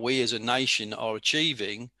how we as a nation are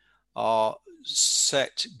achieving our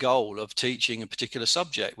set goal of teaching a particular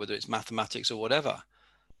subject, whether it's mathematics or whatever.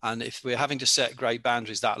 And if we're having to set grade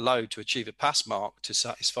boundaries that low to achieve a pass mark to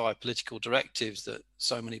satisfy political directives that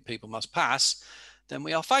so many people must pass, then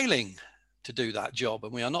we are failing to do that job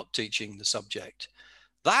and we are not teaching the subject.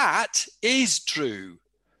 That is true.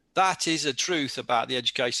 That is a truth about the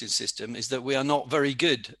education system, is that we are not very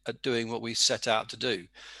good at doing what we set out to do.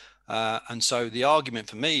 And so the argument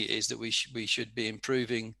for me is that we should be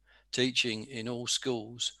improving teaching in all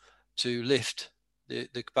schools to lift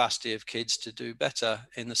the capacity of kids to do better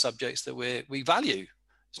in the subjects that we value.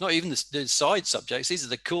 It's not even the side subjects. These are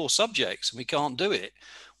the core subjects, and we can't do it.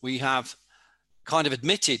 We have kind of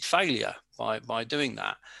admitted failure by doing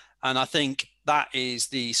that. And I think that is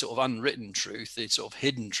the sort of unwritten truth, the sort of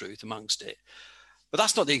hidden truth amongst it. But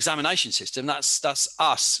that's not the examination system. That's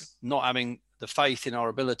us not having the faith in our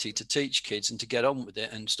ability to teach kids and to get on with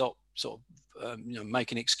it and stop sort of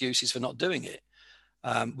making excuses for not doing it.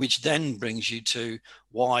 Which then brings you to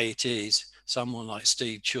why it is someone like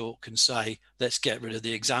Steve Chalk can say, let's get rid of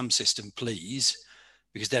the exam system, please,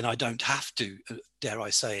 because then I don't have to, dare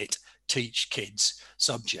I say it, teach kids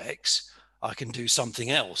subjects. I can do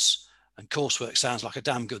something else. And coursework sounds like a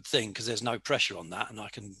damn good thing because there's no pressure on that, and I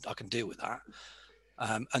can deal with that.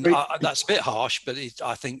 That's a bit harsh, but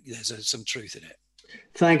I think there's some truth in it.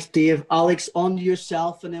 Thanks, Dave. Alex, on to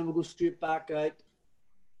yourself, and then we'll go straight back out.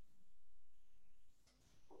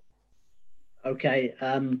 Okay.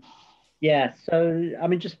 Yeah. So, I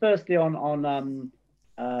mean, just firstly on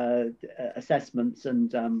assessments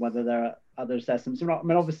and whether there are other assessments. I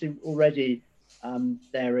mean, obviously already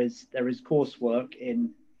there is coursework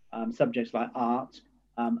in subjects like art.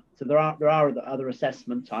 So there are other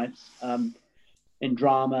assessment types. In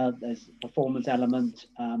drama, there's performance element.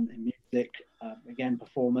 In music, again,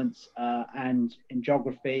 performance. And in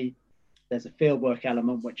geography, there's a fieldwork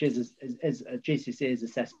element, which is GCSE is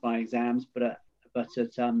assessed by exams, but at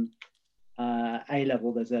A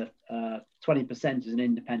level, there's a 20% is an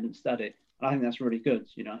independent study. And I think that's really good.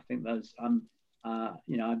 I think those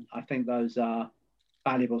I think those are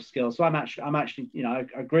valuable skills. So I'm actually I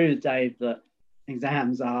agree with Dave that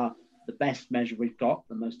exams are the best measure we've got,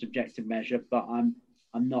 the most objective measure, but I'm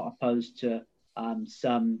not opposed to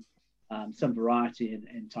some variety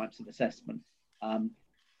in types of assessment.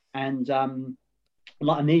 And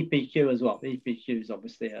like an EPQ as well. The EPQ is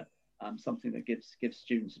obviously something that gives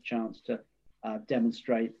students a chance to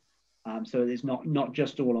demonstrate. So it's not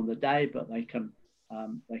just all on the day, but they can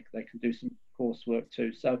do some coursework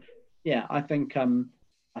too. So yeah, I think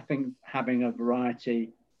having a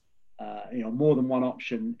variety, more than one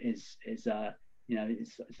option is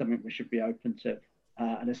something we should be open to,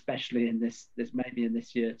 and especially in this maybe in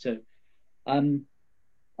this year too. On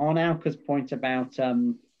Alka's point about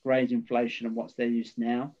grade inflation and what's their use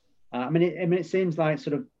now, I mean, it seems like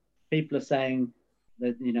sort of people are saying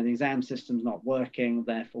that the exam system's not working,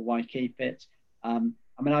 therefore why keep it? I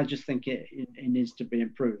mean, I just think it needs to be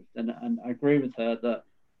improved, and I agree with her that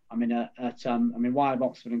why have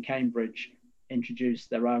Oxford and Cambridge introduced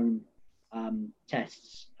their own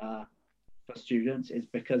tests for students is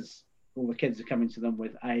because all the kids are coming to them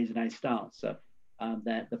with A's and A stars. So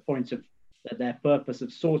the point of their purpose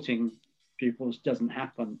of sorting pupils doesn't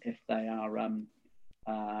happen if they are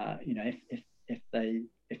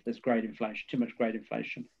if there's grade inflation, too much grade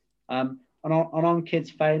inflation. And on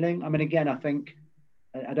kids failing, I mean, again, I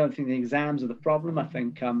don't think the exams are the problem. I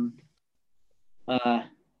think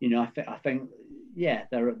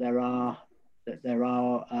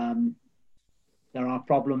there are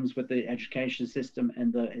problems with the education system,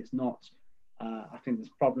 and that it's not. I think there's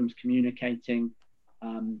problems communicating,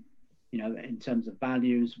 in terms of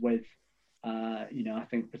values with, I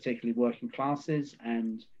think particularly working classes,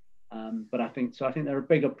 and but I think there are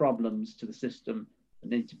bigger problems to the system that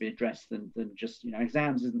need to be addressed than just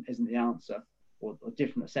exams isn't the answer, or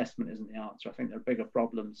different assessment isn't the answer. I think there are bigger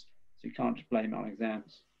problems, so you can't just blame it on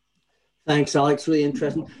exams. Thanks, Alex. Really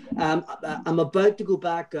interesting. I'm about to go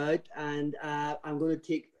back out, and I'm going to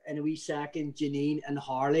take in a wee second Janine and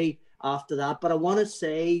Harley after that. But I want to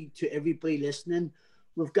say to everybody listening,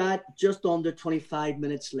 we've got just under 25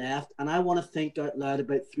 minutes left, and I want to think out loud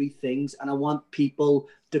about 3 things, and I want people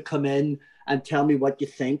to come in and tell me what you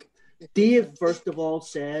think. Dave, first of all,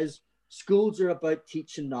 says schools are about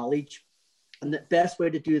teaching knowledge, and the best way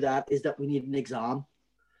to do that is that we need an exam.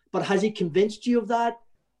 But has he convinced you of that?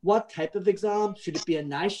 What type of exam? Should it be a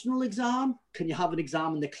national exam? Can you have an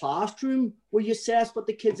exam in the classroom where you assess what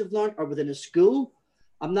the kids have learned, or within a school?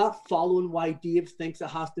 I'm not following why Dave thinks it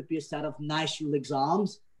has to be a set of national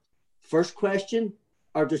exams. First question,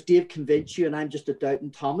 or does Dave convince you and I'm just a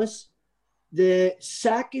doubting Thomas? The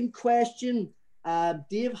second question,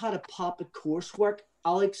 Dave had a pop at coursework.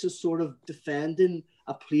 Alex is sort of defending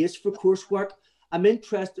a place for coursework. I'm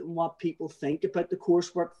interested in what people think about the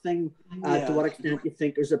coursework thing, to what extent you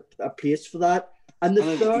think there's a place for that. And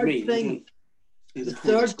the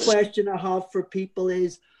third question I have for people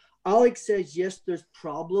is, Alex says, yes, there's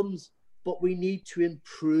problems, but we need to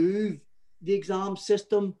improve the exam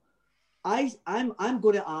system. I'm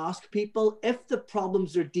going to ask people, if the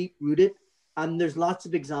problems are deep-rooted and there's lots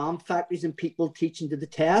of exam factories and people teaching to the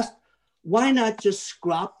test, why not just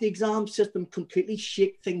scrap the exam system completely,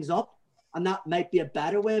 shake things up? And that might be a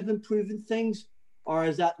better way of improving things, or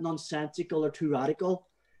is that nonsensical or too radical?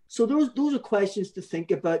 So those are questions to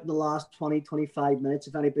think about in the last 20, 25 minutes,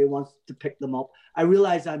 if anybody wants to pick them up. I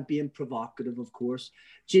realize I'm being provocative, of course.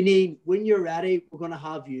 Janine, when you're ready, we're going to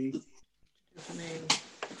have you.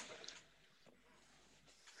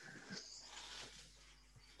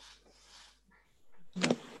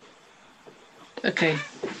 Okay.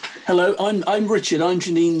 Hello, I'm Richard. I'm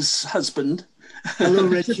Janine's husband. Hello,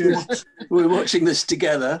 Richard. We're watching this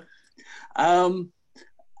together, and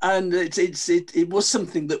it was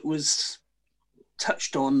something that was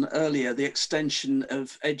touched on earlier: the extension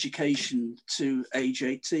of education to age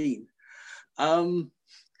 18. I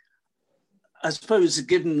suppose,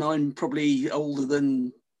 given I'm probably older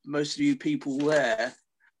than most of you people there,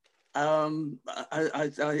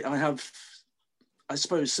 I have, I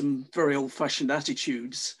suppose, some very old-fashioned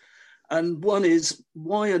attitudes, and one is,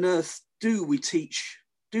 why on earth do we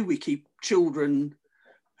keep children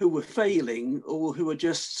who are failing or who are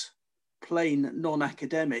just plain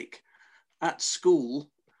non-academic at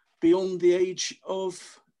school beyond the age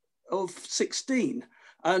of 16?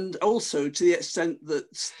 And also, to the extent that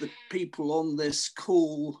the people on this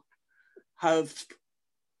call have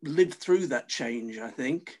lived through that change, I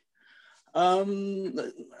think.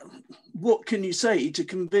 What can you say to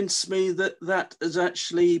convince me that that has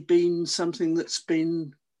actually been something that's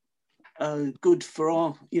been good for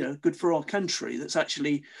our country, that's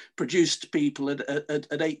actually produced people at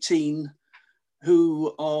 18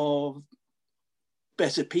 who are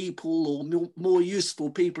better people or more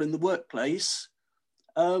useful people in the workplace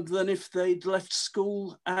than if they'd left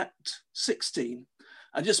school at 16?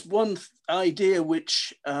 And just one idea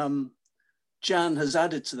which Jan has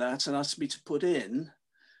added to that and asked me to put in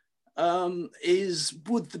is,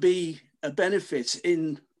 would there be a benefit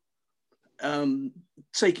in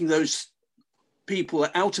taking those people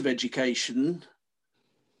out of education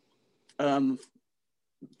for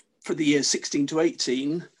the years 16 to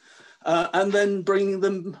 18 and then bring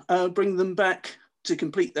them back to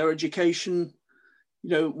complete their education,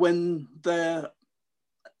 when they're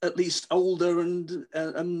at least older and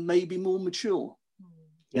maybe more mature?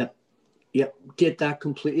 Yep, get that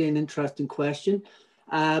completely. An interesting question.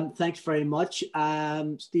 Thanks very much.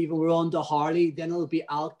 Stephen, we're on to Harley, then it'll be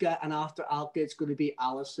Alka, and after Alka, it's going to be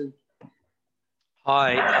Alison.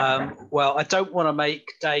 Hi. Well, I don't want to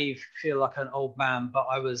make Dave feel like an old man, but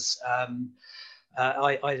I was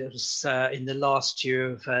in the last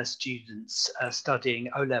year of students studying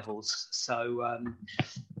O-levels. So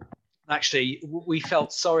actually, we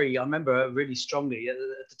felt sorry. I remember really strongly at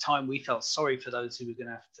the time, we felt sorry for those who were going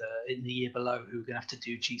to have to, in the year below, who were going to have to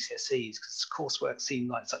do GCSEs, because coursework seemed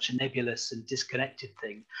like such a nebulous and disconnected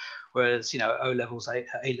thing. Whereas, O-levels,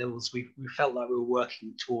 A-levels, we felt like we were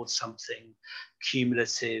working towards something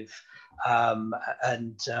cumulative and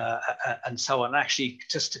so on. Actually,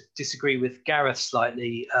 just to disagree with Gareth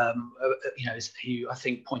slightly, who I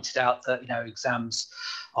think pointed out that, exams,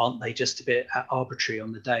 aren't they just a bit arbitrary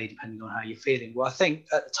on the day, depending on how you're feeling? Well, I think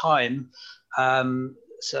at the time,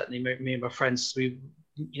 certainly me and my friends, we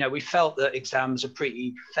felt that exams are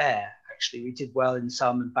pretty fair. Actually, we did well in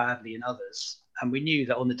some and badly in others. And we knew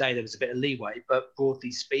that on the day there was a bit of leeway, but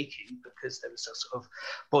broadly speaking, because there was a sort of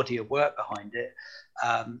body of work behind it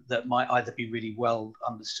that might either be really well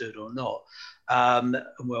understood or not, and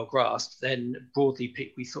well grasped, then broadly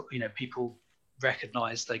we thought, people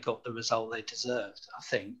recognised they got the result they deserved, I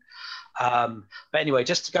think. But anyway,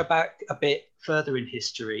 just to go back a bit further in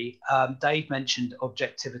history, Dave mentioned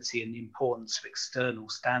objectivity and the importance of external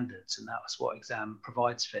standards, and that was what exam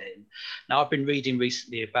provides for him. Now, I've been reading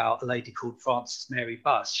recently about a lady called Frances Mary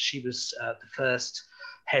Buss. She was the first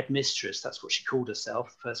headmistress, that's what she called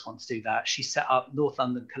herself, the first one to do that. She set up North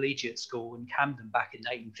London Collegiate School in Camden back in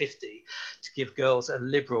 1850 to give girls a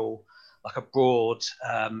liberal, like a broad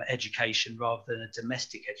education rather than a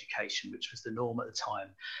domestic education, which was the norm at the time.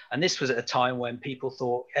 And this was at a time when people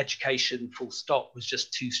thought education full stop was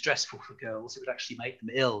just too stressful for girls. It would actually make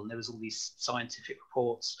them ill. And there was all these scientific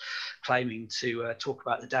reports claiming to talk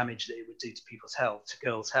about the damage that it would do to people's health, to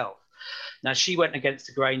girls' health. Now, she went against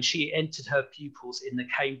the grain. She entered her pupils in the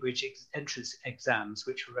Cambridge entrance exams,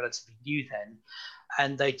 which were relatively new then,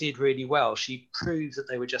 and they did really well. She proved that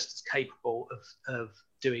they were just as capable of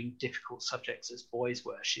doing difficult subjects as boys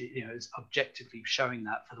were. She, is objectively showing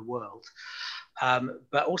that for the world.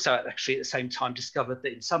 But also, actually, at the same time, discovered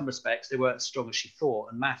that in some respects they weren't as strong as she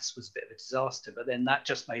thought, and maths was a bit of a disaster. But then that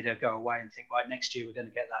just made her go away and think, right, next year we're going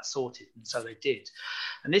to get that sorted. And so they did.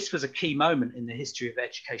 And this was a key moment in the history of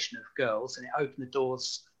education of girls, and it opened the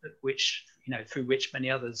doors through which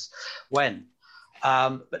many others went.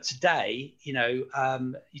 But today, you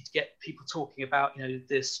get people talking about,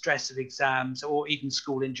 the stress of exams, or even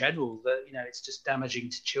school in general, that, it's just damaging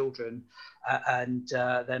to children and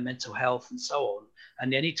their mental health and so on.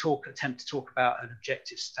 And any attempt to talk about an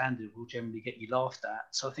objective standard will generally get you laughed at.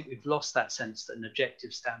 So I think we've lost that sense that an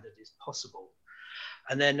objective standard is possible.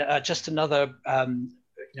 And then just another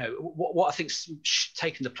what I think's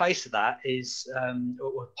taken the place of that is,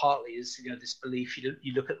 or partly is, this belief.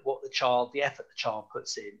 You look at the effort the child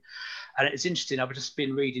puts in, and it's interesting. I've just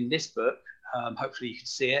been reading this book. Hopefully you can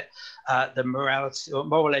see it. The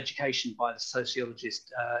Moral Education by the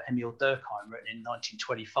sociologist Emile Durkheim, written in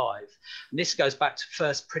 1925. And this goes back to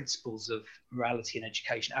first principles of morality and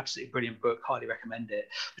education. Absolutely brilliant book. Highly recommend it.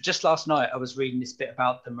 But just last night I was reading this bit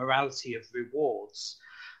about the morality of rewards,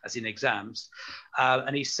 as in exams.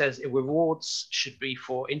 And he says rewards should be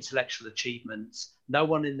for intellectual achievements. No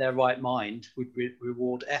one in their right mind would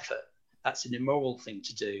reward effort. That's an immoral thing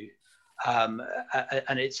to do. And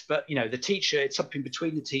the teacher, it's something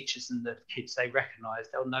between the teachers and the kids. They recognise,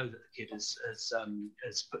 they'll know that the kid has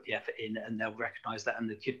put the effort in, and they'll recognise that, and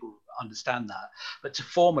the kid will understand that. But to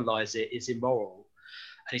formalise it is immoral.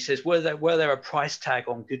 And he says, were there a price tag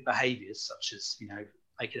on good behaviours, such as,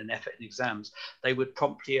 making an effort in exams, they would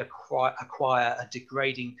promptly acquire a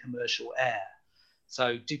degrading commercial air.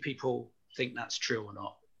 So do people think that's true or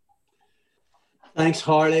not? Thanks,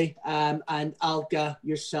 Harley. And Alka,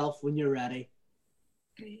 yourself when you're ready.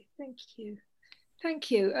 Okay, thank you.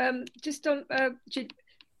 Just on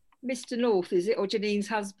Mr. North, is it, or Janine's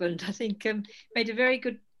husband, I think made a very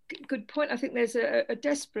good point. I think there's a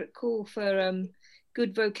desperate call for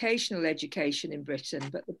good vocational education in Britain,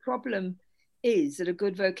 but the problem is that a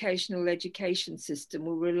good vocational education system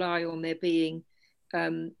will rely on there being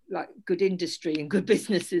like good industry and good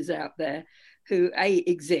businesses out there who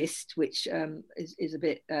exist, which is a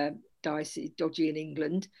bit dodgy in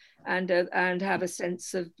England, and have a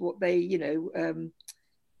sense of what they,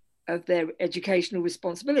 of their educational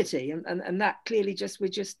responsibility, and that clearly we're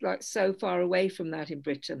just like so far away from that in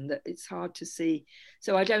Britain that it's hard to see.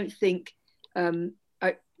 So I don't think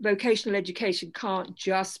vocational education can't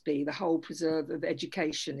just be the whole preserve of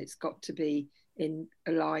education. It's got to be in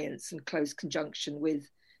alliance and close conjunction with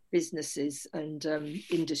businesses and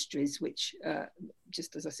industries, which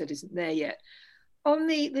just as I said isn't there yet.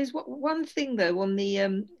 There's one thing though on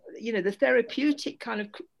the the therapeutic kind of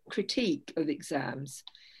critique of exams.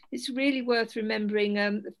 It's really worth remembering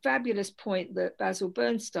the fabulous point that Basil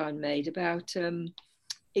Bernstein made about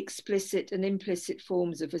explicit and implicit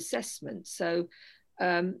forms of assessment. So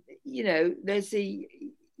there's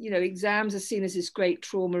exams are seen as this great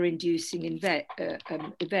trauma-inducing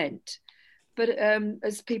event. But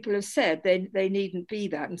as people have said, they needn't be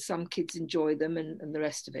that, and some kids enjoy them and the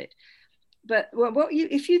rest of it. But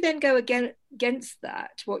if you then go against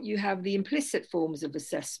that, what you have the implicit forms of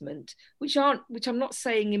assessment, which I'm not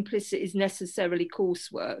saying implicit is necessarily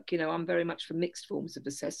coursework. I'm very much for mixed forms of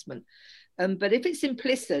assessment. But if it's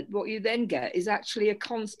implicit, what you then get is actually a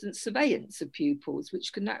constant surveillance of pupils,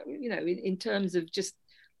 which can, in terms of just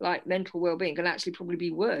like mental well-being, can actually probably be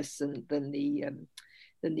worse than the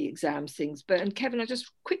exams things. And Kevin, I just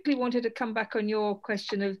quickly wanted to come back on your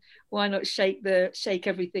question of why not shake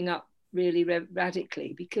everything up really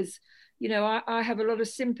radically, because I have a lot of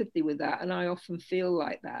sympathy with that, and I often feel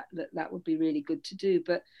like that would be really good to do.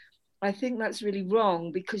 But I think that's really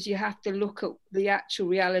wrong, because you have to look at the actual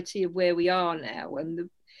reality of where we are now. And,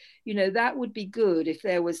 that would be good if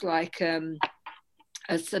there was like a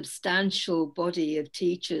substantial body of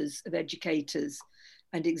teachers, of educators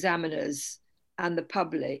and examiners and the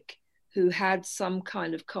public who had some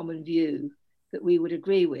kind of common view that we would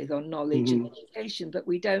agree with on knowledge and education, but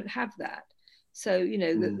we don't have that. So,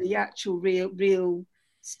 the actual real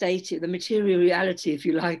state, the material reality, if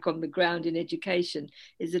you like, on the ground in education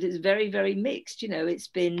is that it's very, very mixed. It's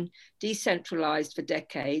been decentralized for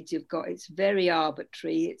decades. It's very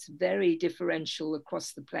arbitrary. It's very differential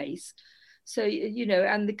across the place. So,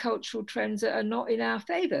 and the cultural trends are not in our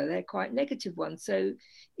favor. They're quite negative ones. So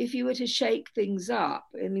if you were to shake things up,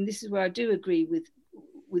 I mean, this is where I do agree with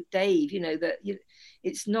Dave, that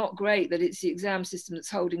it's not great that it's the exam system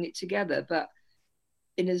that's holding it together, but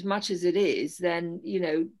in as much as it is, then,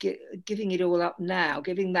 giving it all up now,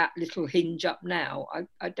 giving that little hinge up now,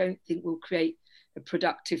 I don't think will create a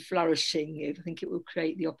productive flourishing. I think it will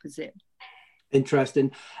create the opposite.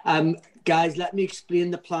 Interesting. Guys, let me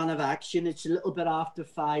explain the plan of action. It's a little bit after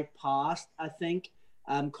 5 past, I think,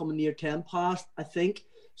 coming near 10 past, I think.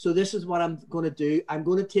 So this is what I'm going to do. I'm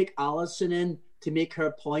going to take Alison in to make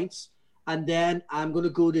her points, and then I'm going to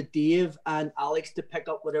go to Dave and Alex to pick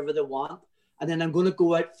up whatever they want. And then I'm going to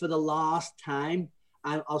go out for the last time,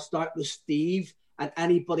 and I'll start with Steve and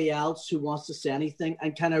anybody else who wants to say anything.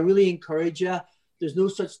 And can I really encourage you, there's no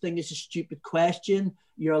such thing as a stupid question.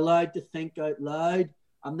 You're allowed to think out loud.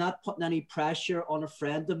 I'm not putting any pressure on a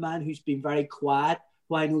friend of mine who's been very quiet,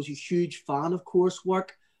 who I know is a huge fan of coursework.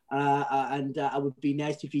 And it would be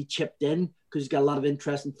nice if he chipped in, because he's got a lot of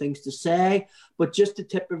interesting things to say. But just to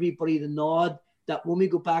tip everybody the nod, that when we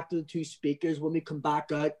go back to the 2 speakers, when we come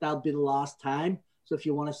back out, that'll be the last time. So if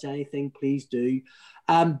you want to say anything, please do.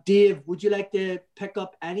 Dave, would you like to pick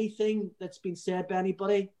up anything that's been said by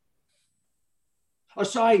anybody? Oh,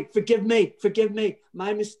 sorry, forgive me,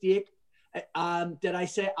 my mistake. Did I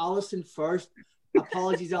say Alison first?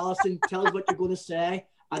 Apologies, Alison. Tell us what you're going to say,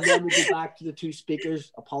 and then we'll go back to the 2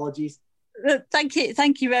 speakers. Apologies. Thank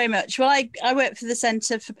you very much. Well, I work for the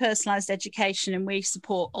Centre for Personalised Education, and we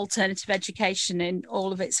support alternative education in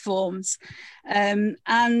all of its forms.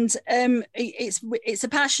 It's a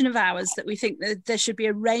passion of ours that we think that there should be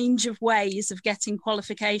a range of ways of getting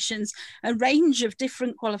qualifications, a range of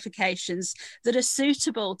different qualifications that are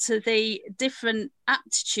suitable to the different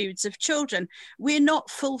aptitudes of children. We're not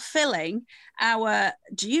fulfilling our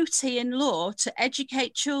duty in law to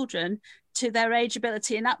educate children to their age,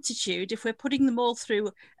 ability and aptitude if we're putting them all through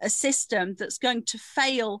a system that's going to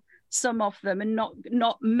fail some of them and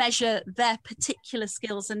not measure their particular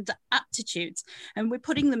skills and aptitudes. And we're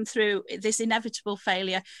putting them through this inevitable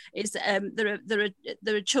failure. There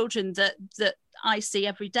are children that I see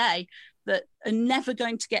every day that are never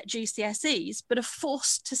going to get GCSEs, but are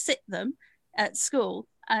forced to sit them at school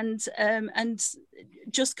and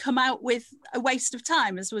just come out with a waste of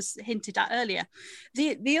time, as was hinted at earlier.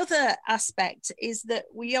 The other aspect is that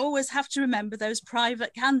we always have to remember those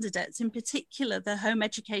private candidates, in particular the home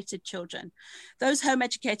educated children, those home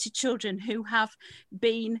educated children who have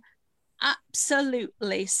been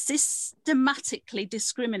absolutely systematically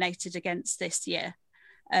discriminated against this year.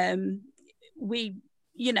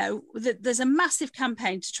 There's a massive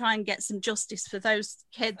campaign to try and get some justice for those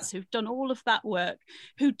kids who've done all of that work,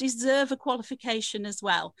 who deserve a qualification as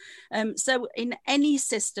well. So in any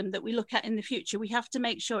system that we look at in the future, we have to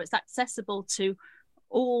make sure it's accessible to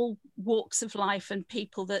all walks of life and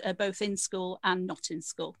people that are both in school and not in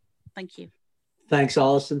school. Thank you. Thanks,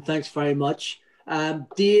 Alison. Thanks very much.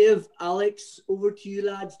 Dave, Alex, over to you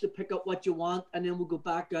lads to pick up what you want, and then we'll go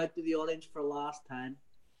back out to the audience for last time.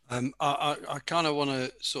 I kind of want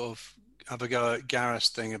to sort of have a go at Gareth's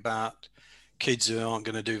thing about kids who aren't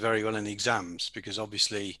going to do very well in the exams, because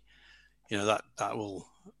obviously, that will,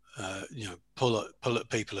 pull at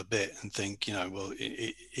people a bit and think, well,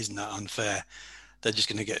 isn't that unfair? They're just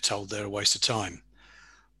going to get told they're a waste of time.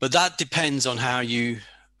 But that depends on how you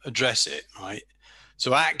address it, right?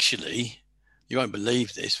 So actually, you won't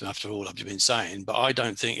believe this after all I've been saying, but I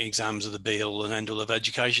don't think exams are the be all and end all of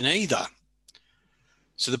education either.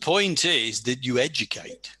 So the point is that you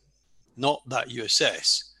educate, not that you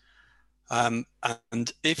assess. And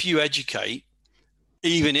if you educate,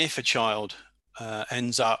 even if a child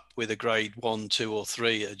ends up with a grade 1, 2 or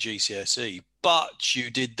 3 at GCSE, but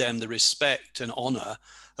you did them the respect and honour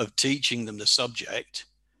of teaching them the subject,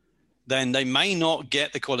 then they may not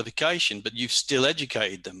get the qualification, but you've still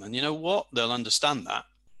educated them. And you know what? They'll understand that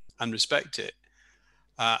and respect it.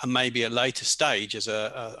 And maybe at a later stage, as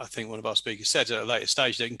I think one of our speakers said, at a later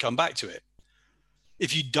stage, they can come back to it.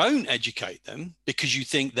 If you don't educate them because you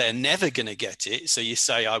think they're never going to get it, so you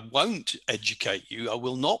say, I won't educate you, I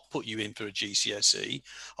will not put you in for a GCSE,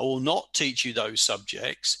 I will not teach you those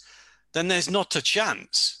subjects, then there's not a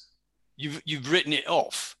chance. You've written it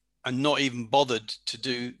off and not even bothered to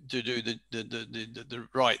do the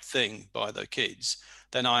right thing by the kids.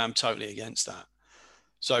 Then I am totally against that.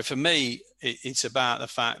 So for me, it's about the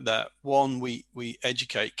fact that, one, we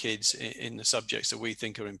educate kids in the subjects that we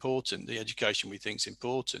think are important, the education we think is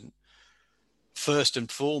important, first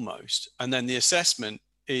and foremost. And then the assessment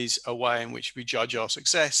is a way in which we judge our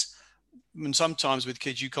success. And sometimes with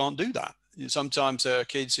kids, you can't do that. Sometimes there are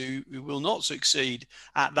kids who will not succeed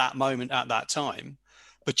at that moment, at that time,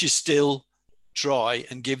 but you still try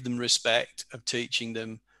and give them respect of teaching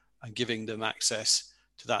them and giving them access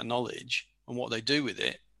to that knowledge. And what they do with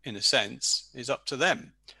it, in a sense, is up to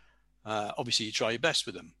them. Obviously, you try your best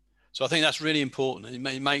with them. So I think that's really important.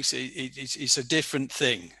 It makes it's a different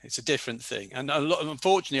thing. It's a different thing. And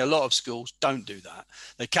unfortunately, a lot of schools don't do that.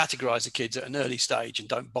 They categorize the kids at an early stage and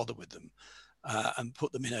don't bother with them and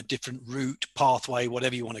put them in a different route, pathway,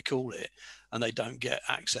 whatever you want to call it. And they don't get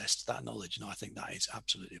access to that knowledge. And I think that is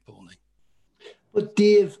absolutely appalling. But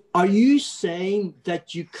Dave, are you saying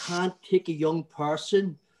that you can't take a young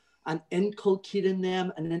person and inculcate in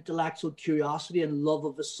them an intellectual curiosity and love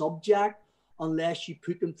of a subject unless you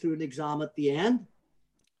put them through an exam at the end?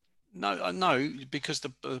 No, because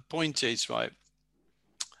the point is, right,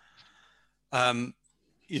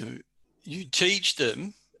 you teach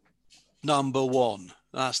them, number one.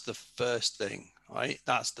 That's the first thing, right?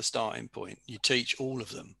 That's the starting point. You teach all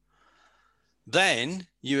of them. Then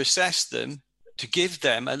you assess them to give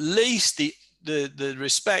them at least the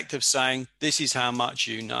respect of saying, this is how much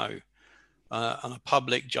you know, on a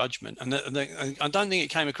public judgment. And I don't think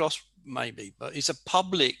it came across maybe, but it's a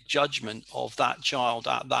public judgment of that child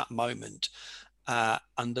at that moment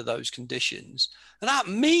under those conditions. And that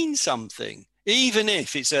means something, even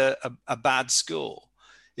if it's a bad score.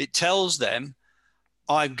 It tells them,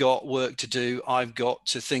 I've got work to do. I've got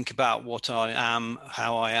to think about what I am,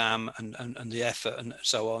 how I am, and the effort and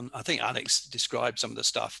so on. I think Alex described some of the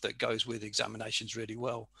stuff that goes with examinations really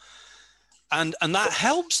well. And that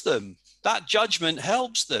helps them. That judgment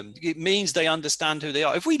helps them. It means they understand who they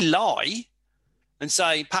are. If we lie and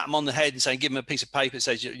say, pat them on the head and say, give them a piece of paper that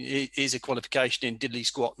says, here's a qualification in diddly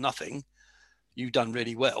squat nothing, you've done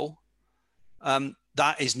really well.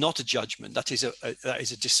 That is not a judgment. That is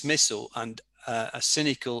a dismissal and a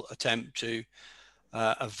cynical attempt to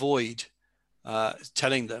avoid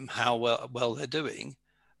telling them how well they're doing,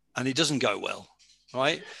 and it doesn't go well,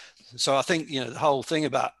 right? So I think the whole thing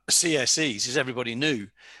about CSEs is everybody knew,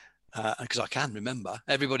 because I can remember,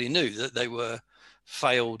 everybody knew that they were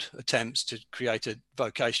failed attempts to create a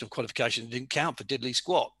vocational qualification that didn't count for diddly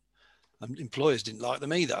squat, and employers didn't like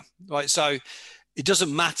them either, right? So it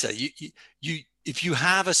doesn't matter. If you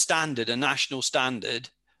have a standard, a national standard,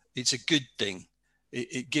 it's a good thing.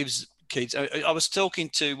 It gives kids. I was talking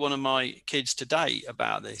to one of my kids today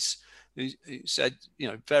about this, who said,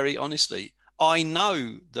 very honestly, I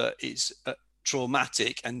know that it's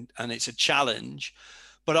traumatic and it's a challenge,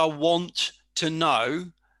 but I want to know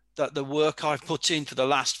that the work I've put in for the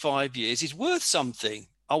last 5 years is worth something.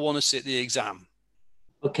 I want to sit the exam.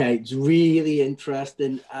 Okay, it's really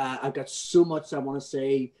interesting. I've got so much I want to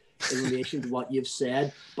say in relation to what you've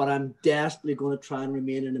said, but I'm desperately going to try and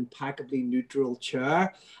remain an impeccably neutral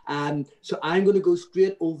chair. So I'm going to go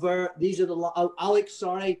straight over. These are the Alex,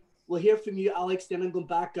 sorry. We'll hear from you, Alex, then I'm going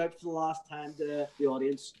back out for the last time to the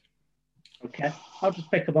audience. Okay, I'll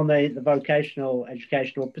just pick up on the vocational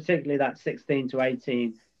educational, particularly that 16 to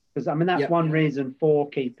 18, because that's one reason for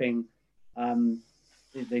keeping the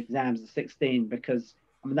exams at 16, because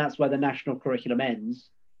that's where the national curriculum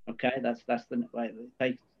ends. Okay, that's the way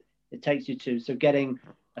it takes you to. So getting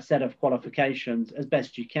a set of qualifications as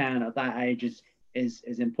best you can at that age is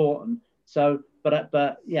important. So,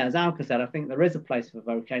 but yeah, as Alka said, I think there is a place for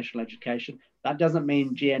vocational education. That doesn't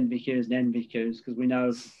mean GNVQs and NVQs, because we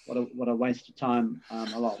know what a waste of time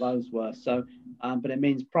a lot of those were. So, but it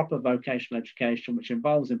means proper vocational education, which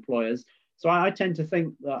involves employers. So I tend to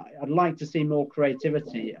think that I'd like to see more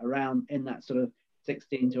creativity around in that sort of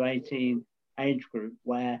 16 to 18 age group,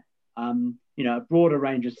 where a broader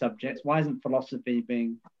range of subjects. Why isn't philosophy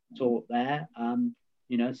being taught there?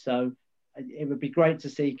 So it would be great to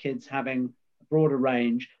see kids having a broader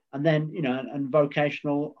range, and then and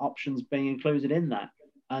vocational options being included in that.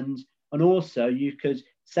 And also you could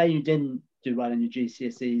say you didn't do well in your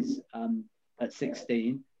GCSEs at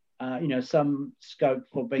 16, some scope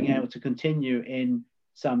for being able to continue in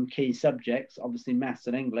some key subjects, obviously maths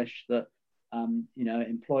and English, that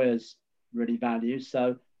employers really value.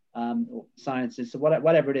 So or sciences, so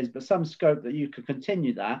whatever it is, but some scope that you could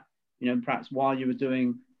continue that, perhaps while you were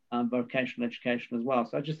doing vocational education as well.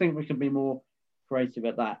 So I just think we can be more creative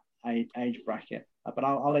at that age bracket. But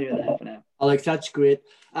I'll leave it there for now. Alex, that's great.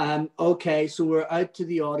 Okay, so we're out to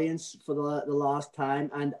the audience for the last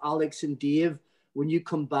time. And Alex and Dave, when you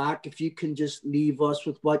come back, if you can just leave us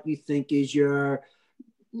with what you think is your,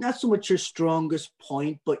 not so much your strongest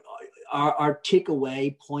point, but our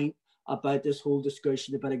takeaway point about this whole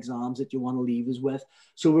discussion about exams that you want to leave us with.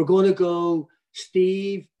 So we're going to go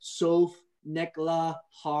Steve, Soph, Nicola,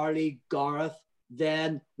 Harley, Gareth.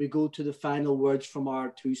 Then we go to the final words from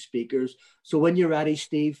our two speakers. So when you're ready,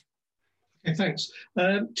 Steve. Okay, thanks.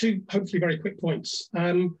 Two hopefully very quick points.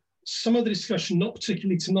 Some of the discussion, not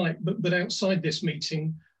particularly tonight, but outside this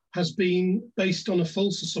meeting, has been based on a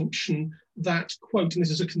false assumption that, quote, and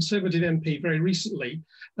this is a Conservative MP very recently,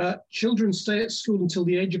 children stay at school until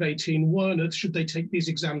the age of 18, why on earth should they take these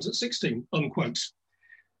exams at 16, unquote.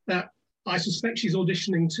 Now, I suspect she's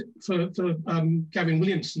auditioning for Gavin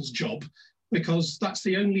Williamson's job, because that's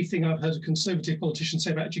the only thing I've heard a Conservative politician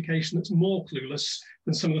say about education that's more clueless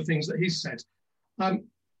than some of the things that he's said.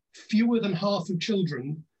 Fewer than half of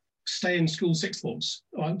children stay in school sixth forms.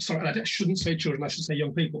 Oh, I'm sorry, I shouldn't say children, I should say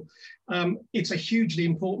young people. It's a hugely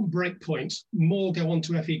important break point. More go on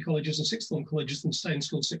to FE colleges and sixth form colleges than stay in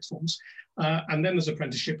school sixth forms. And then there's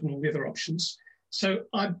apprenticeship and all the other options. So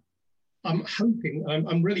I'm hoping,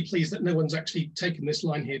 I'm really pleased that no one's actually taken this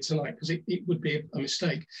line here tonight, because it would be a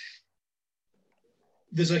mistake.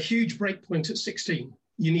 There's a huge break point at 16.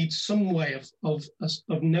 You need some way of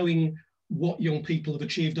knowing what young people have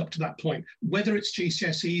achieved up to that point, whether it's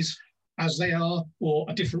GCSEs as they are, or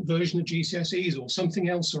a different version of GCSEs, or something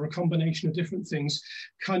else, or a combination of different things,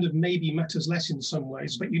 kind of maybe matters less in some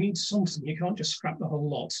ways, but you need something. You can't just scrap the whole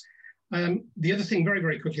lot. The other thing very,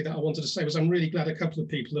 very quickly that I wanted to say was I'm really glad a couple of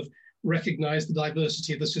people have recognised the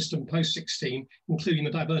diversity of the system post-16, including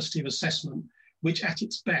the diversity of assessment, which at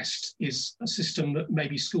its best is a system that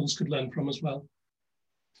maybe schools could learn from as well.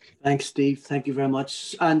 Thanks, Steve. Thank you very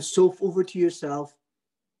much. And Soph, over to yourself.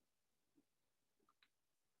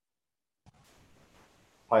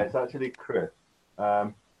 Hi, it's actually Chris.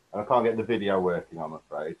 And I can't get the video working, I'm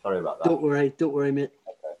afraid. Sorry about that. Don't worry, mate.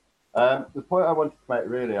 Okay. The point I wanted to make,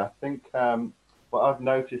 really, I think what I've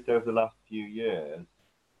noticed over the last few years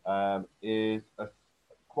is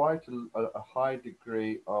quite a high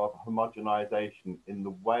degree of homogenization in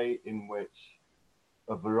the way in which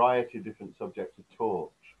a variety of different subjects are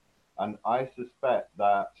taught. And I suspect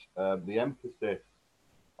that the emphasis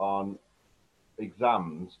on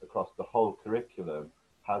exams across the whole curriculum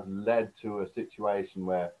has led to a situation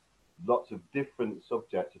where lots of different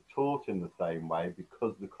subjects are taught in the same way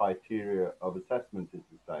because the criteria of assessment is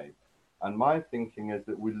the same. And my thinking is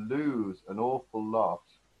that we lose an awful lot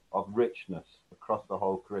of richness across the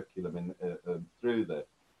whole curriculum through this.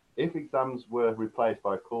 If exams were replaced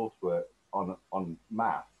by coursework on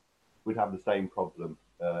maths, we'd have the same problem,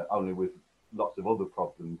 only with lots of other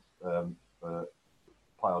problems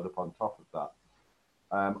piled up on top of that.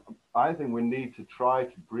 I think we need to try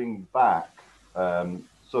to bring back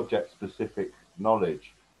subject-specific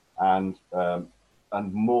knowledge and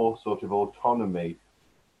more sort of autonomy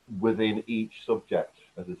within each subject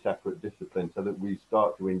as a separate discipline, so that we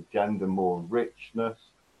start to engender more richness,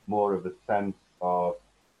 more of a sense of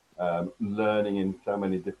learning in so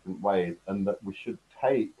many different ways, and that we should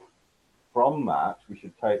take from that, we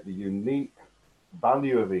should take the unique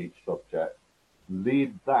value of each subject,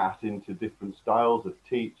 lead that into different styles of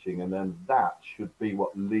teaching, and then that should be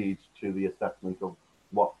what leads to the assessment of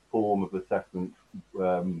what form of assessment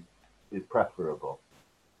is preferable.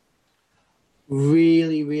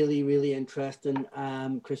 Really, really, really interesting,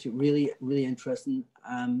 Chris. Really, really interesting.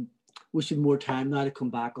 We should have more time now to come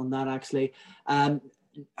back on that, actually.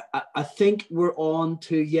 I think we're on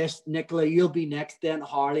to, yes, Nicola, you'll be next, then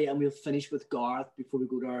Harley, and we'll finish with Gareth before we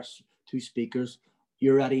go to our two speakers.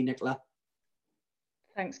 You're ready, Nicola?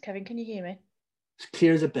 Thanks, Kevin. Can you hear me? It's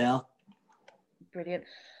clear as a bell. Brilliant.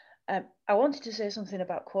 I wanted to say something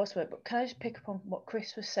about coursework, but can I just pick up on what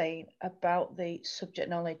Chris was saying about the subject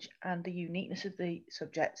knowledge and the uniqueness of the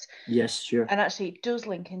subjects? Yes, sure. And actually, it does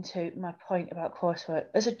link into my point about coursework.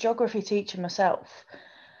 As a geography teacher myself,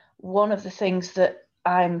 one of the things that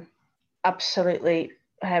I'm absolutely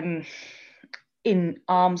in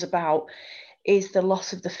arms about is the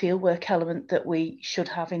loss of the fieldwork element that we should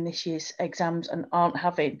have in this year's exams and aren't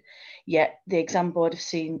having. Yet the exam board have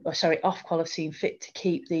seen, Ofqual have seen fit to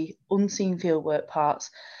keep the unseen fieldwork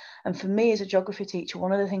parts. And for me as a geography teacher,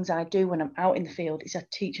 one of the things I do when I'm out in the field is I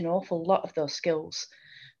teach an awful lot of those skills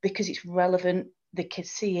because it's relevant, the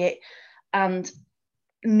kids see it, And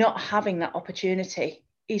not having that opportunity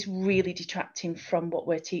is really detracting from what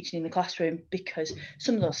we're teaching in the classroom, because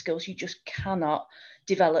some of those skills you just cannot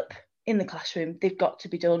develop in the classroom. They've got to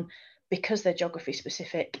be done because they're geography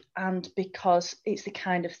specific, and because it's the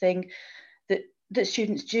kind of thing that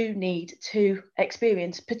students do need to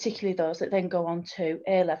experience, particularly those that then go on to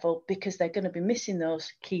A level, because they're going to be missing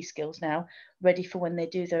those key skills now, ready for when they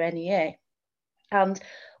do their NEA. And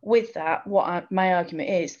with that, my argument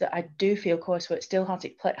is that I do feel coursework still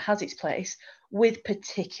has its place with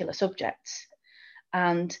particular subjects.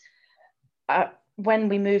 And when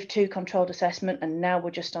we move to controlled assessment, and now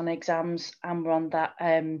we're just on exams, and we're on that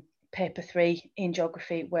paper 3 in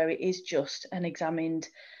geography, where it is just an examined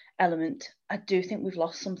element, I do think we've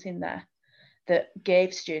lost something there that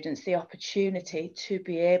gave students the opportunity to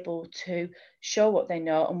be able to show what they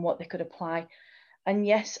know and what they could apply. And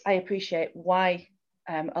yes, I appreciate why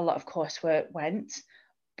a lot of coursework went,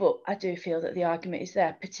 but I do feel that the argument is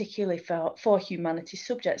there, particularly for humanities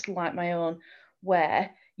subjects like my own,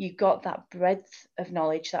 where you got that breadth of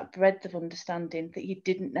knowledge, that breadth of understanding that you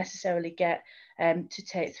didn't necessarily get to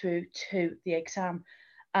take through to the exam.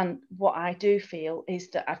 And what I do feel is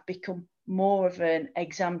that I've become more of an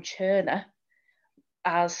exam churner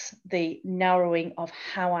as the narrowing of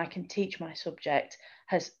how I can teach my subject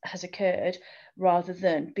has occurred, rather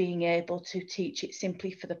than being able to teach it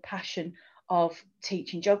simply for the passion of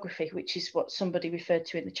teaching geography, which is what somebody referred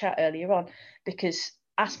to in the chat earlier on. Because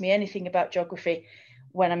ask me anything about geography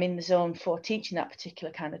when I'm in the zone for teaching that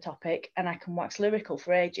particular kind of topic, and I can wax lyrical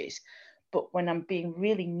for ages. But when I'm being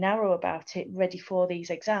really narrow about it, ready for these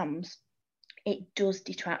exams, it does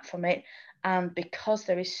detract from it. And because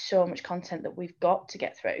there is so much content that we've got to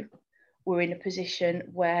get through, we're in a position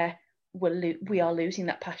where we are losing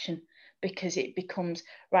that passion, because it becomes,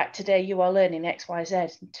 right, today you are learning X, Y, Z,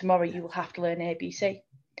 and tomorrow you will have to learn A, B, C.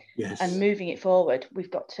 Yes. And moving it forward,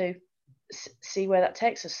 we've got to see where that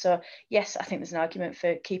takes us. So yes, I think there's an argument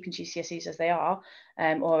for keeping GCSEs as they are,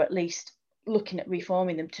 or at least looking at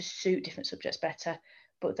reforming them to suit different subjects better,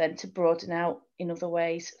 but then to broaden out in other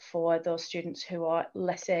ways for those students who are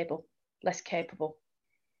less able, less capable.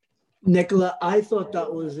 Nicola, I thought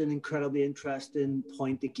that was an incredibly interesting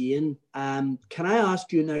point again. Can I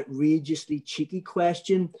ask you an outrageously cheeky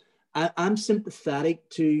question? I'm sympathetic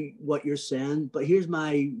to what you're saying, but here's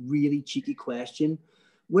my really cheeky question.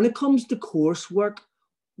 When it comes to coursework,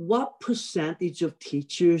 what percentage of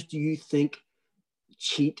teachers do you think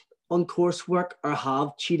cheat on coursework or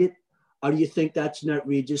have cheated? Or do you think that's an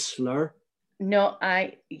outrageous slur? No,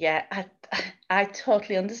 I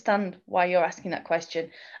totally understand why you're asking that question.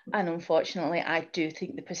 And unfortunately, I do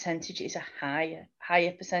think the percentage is a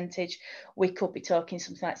higher percentage. We could be talking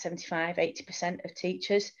something like 75, 80% of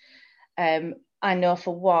teachers. I know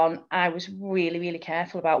for one, I was really, really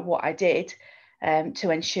careful about what I did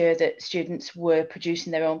to ensure that students were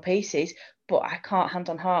producing their own pieces, but I can't hand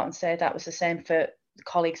on heart and say that was the same for the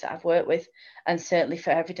colleagues that I've worked with, and certainly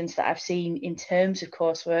for evidence that I've seen in terms of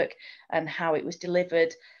coursework and how it was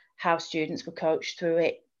delivered, how students were coached through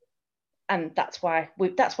it. And that's why we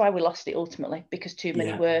lost it ultimately, because too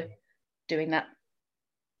many were doing that.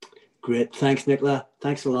 Great, thanks Nicola,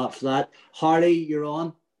 thanks a lot for that. Harley, you're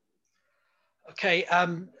on. Okay,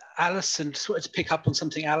 Alison, just wanted to pick up on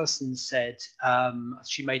something Alison said.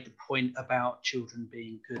 She made the point about children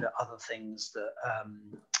being good at other things that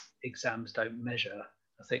exams don't measure.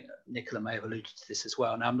 I think Nicola may have alluded to this as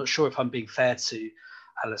well. Now, I'm not sure if I'm being fair to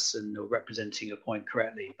Alison or representing your point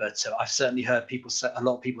correctly, but I've certainly heard a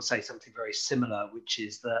lot of people say something very similar, which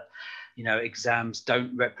is that, exams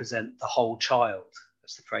don't represent the whole child.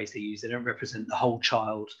 That's the phrase they use. They don't represent the whole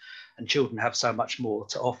child, and children have so much more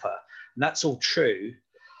to offer. And that's all true.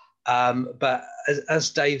 But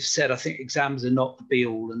as Dave said, I think exams are not the be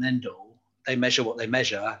all and end all. They measure what they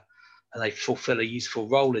measure, and they fulfill a useful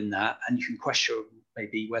role in that. And you can question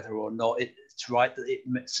maybe whether or not it's right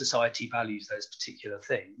that society values those particular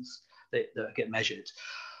things that get measured.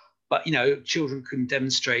 But, children can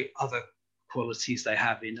demonstrate other qualities they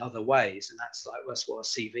have in other ways, and that's what a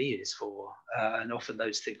CV is for. And often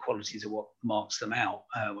those qualities are what marks them out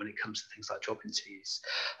when it comes to things like job interviews.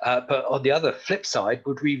 But on the other flip side,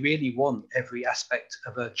 would we really want every aspect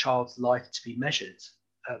of a child's life to be measured?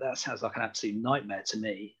 That sounds like an absolute nightmare to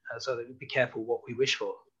me. So be careful what we wish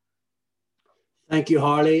for. Thank you,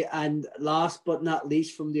 Harley. And last but not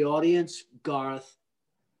least from the audience, Gareth.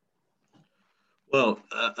 Well,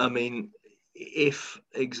 if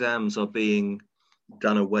exams are being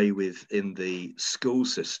done away with in the school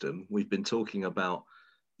system, we've been talking about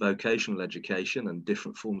vocational education and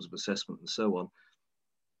different forms of assessment and so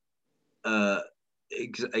on.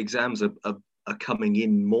 Exams are coming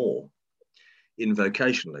in more in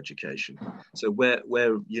vocational education. So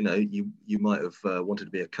where you know you might have wanted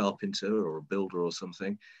to be a carpenter or a builder or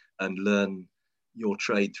something and learn your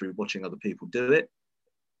trade through watching other people do it,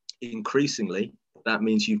 increasingly that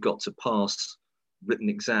means you've got to pass written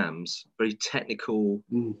exams, very technical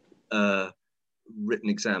written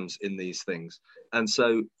exams in these things. And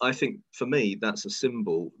so I think for me that's a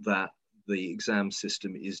symbol that the exam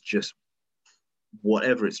system is just,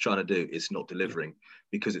 whatever it's trying to do, it's not delivering,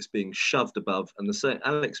 because it's being shoved above. And the same,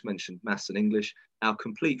 Alex mentioned maths and English, our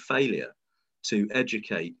complete failure to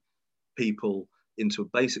educate people into a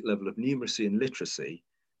basic level of numeracy and literacy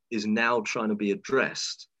is now trying to be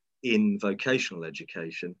addressed in vocational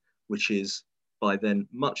education, which is by then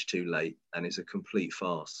much too late and is a complete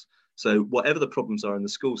farce. So whatever the problems are in the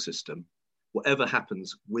school system, whatever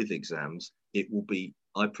happens with exams, it will be,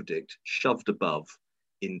 I predict, shoved above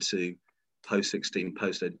into post-16,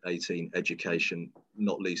 post-18 education,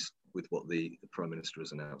 not least with what the Prime Minister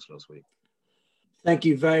has announced last week. Thank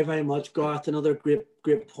you very, very much, Garth. Another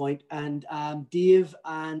great point. And Dave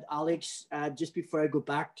and Alex, just before I go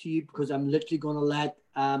back to you, because I'm literally going to let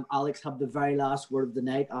Alex have the very last word of the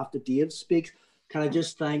night after Dave speaks, can I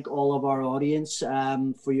just thank all of our audience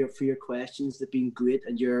for your questions? They've been great,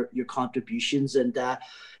 and your contributions. And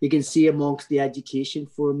you can see amongst the Education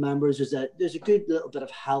Forum members there's a good little bit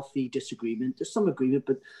of healthy disagreement. There's some agreement,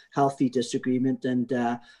 but healthy disagreement.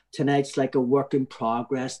 And tonight's like a work in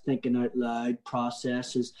progress, thinking out loud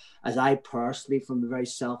processes, as I personally, from a very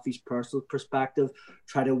selfish personal perspective,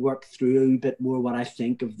 try to work through a bit more what I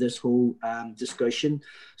think of this whole discussion.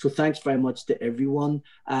 So thanks very much to everyone.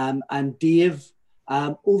 And Dave,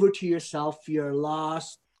 over to yourself for your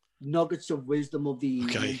last nuggets of wisdom of the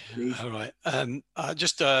evening. Okay, all right.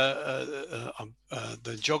 Just the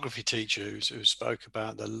geography teacher who spoke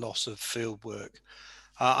about the loss of field work,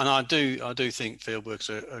 and I do think field work's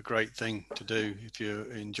a great thing to do if you're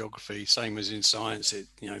in geography. Same as in science,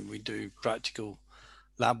 we do practical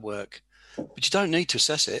lab work, but you don't need to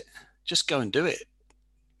assess it. Just go and do it,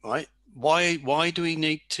 right? Why do we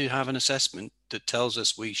need to have an assessment that tells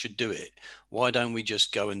us we should do it? Why don't we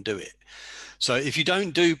just go and do it? So if you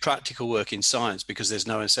don't do practical work in science because there's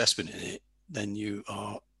no assessment in it, then you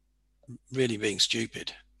are really being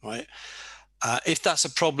stupid, right? If that's a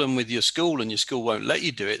problem with your school and your school won't let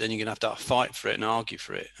you do it, then you're going to have to fight for it and argue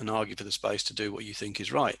for it and argue for the space to do what you think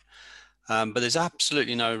is right. But there's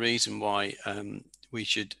absolutely no reason why we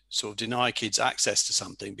should sort of deny kids access to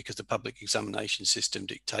something because the public examination system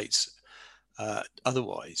dictates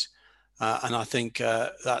otherwise. And I think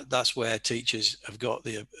that's where teachers have got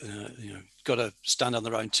got to stand on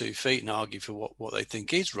their own 2 feet and argue for what they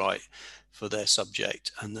think is right for their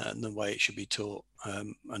subject and the way it should be taught.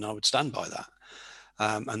 And I would stand by that.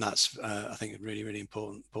 And that's, I think, a really, really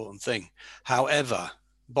important thing. However,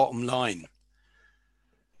 bottom line,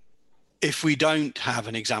 if we don't have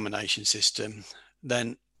an examination system,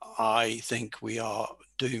 then I think we are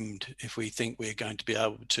doomed if we think we're going to be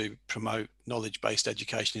able to promote knowledge-based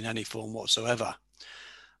education in any form whatsoever.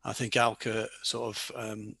 I think Alka sort of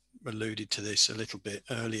alluded to this a little bit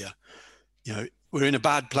earlier. We're in a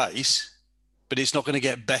bad place, but it's not going to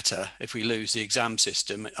get better if we lose the exam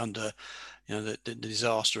system under the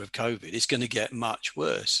disaster of COVID. It's going to get much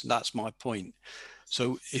worse. That's my point.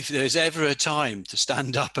 So if there's ever a time to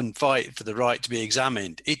stand up and fight for the right to be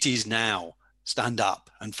examined, it is now. Stand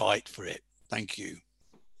up and fight for it. Thank you.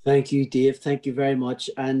 Thank you, Dave. Thank you very much.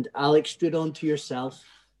 And Alex, straight on to yourself.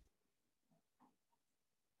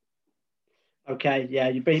 Okay, yeah,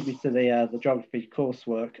 you beat me to the geography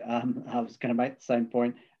coursework. I was going to make the same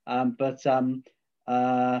point, and it's not,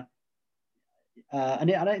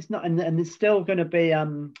 and it's still going to be. I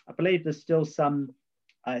believe there's still some.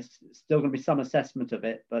 It's still going to be some assessment of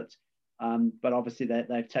it, but obviously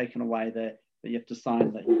they've taken away that you have to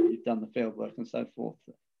sign that you've done the field work and so forth.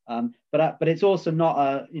 But it's also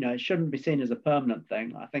not it shouldn't be seen as a permanent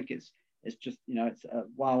thing. I think it's just it's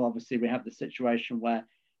while obviously we have the situation where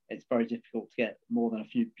it's very difficult to get more than a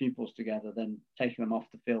few pupils together, then taking them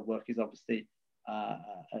off the field work is obviously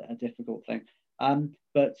a difficult thing.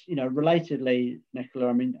 But relatedly, Nicola,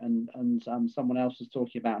 I mean, and someone else was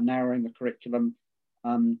talking about narrowing the curriculum,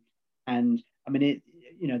 and I mean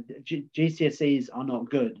GCSEs are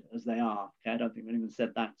not good as they are. Okay, I don't think anyone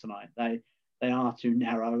said that tonight. They are too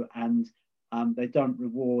narrow, and they don't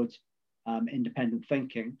reward independent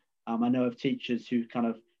thinking. I know of teachers who kind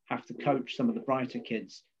of have to coach some of the brighter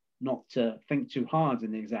kids not to think too hard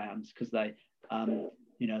in the exams because they're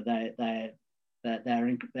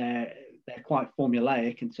quite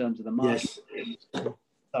formulaic in terms of the marks and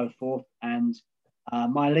so forth. And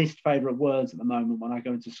my least favorite words at the moment when I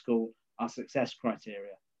go into school are success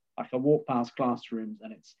criteria. Like I walk past classrooms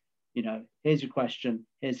and it's, you know, here's your question,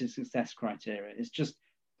 here's your success criteria. It's just,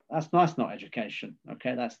 that's not education.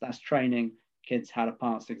 Okay, that's training kids how to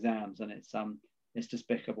pass exams, and it's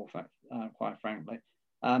despicable, quite frankly.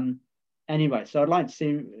 Anyway, so I'd like to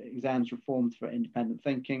see exams reformed for independent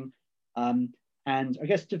thinking, and I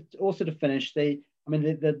guess to finish, the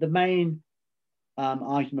main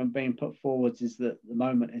argument being put forwards is that the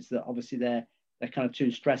moment is that obviously they're kind of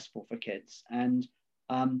too stressful for kids, and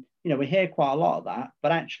you know, we hear quite a lot of that,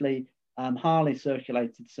 but actually Harley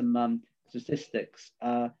circulated some statistics,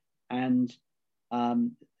 and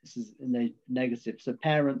this is in the negative. So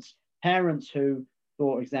parents who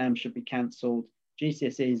thought exams should be cancelled,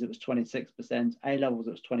 GCSEs it was 26%, A levels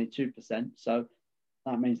it was 22%. So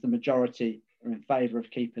that means the majority are in favour of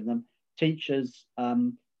keeping them. Teachers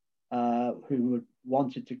who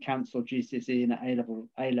wanted to cancel GCSE and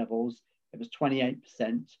A levels, it was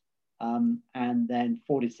 28%, and then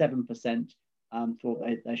 47% thought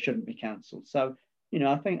they shouldn't be cancelled. So, you know,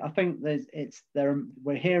 I think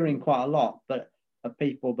we're hearing quite a lot, of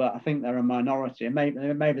people, but I think they're a minority, and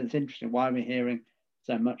maybe that's interesting why we're hearing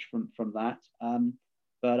so much from that. You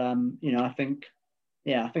know, I think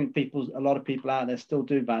a lot of people out there still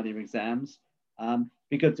do value exams.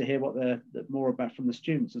 Be good to hear what more about from the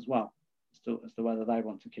students as well, as to whether they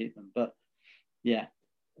want to keep them. But yeah,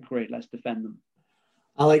 agreed. Let's defend them.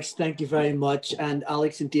 Alex, thank you very much. And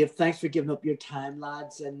Alex and Dave, thanks for giving up your time,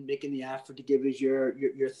 lads, and making the effort to give us your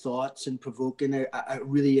thoughts and provoking a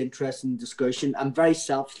really interesting discussion. I'm very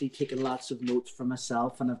selfishly taking lots of notes for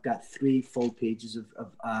myself, and I've got 3 full pages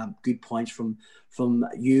of good points from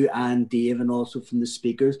you and Dave, and also from the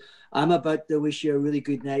speakers. I'm about to wish you a really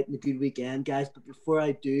good night and a good weekend, guys. But before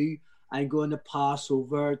I do, I'm going to pass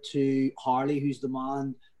over to Harley, who's the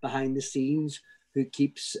man behind the scenes, who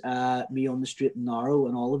keeps me on the straight and narrow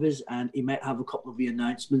and all of his, and he might have a couple of the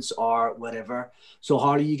announcements or whatever. So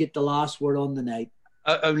Harley, you get the last word on the night.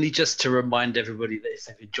 Only just to remind everybody that if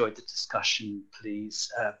they've enjoyed the discussion,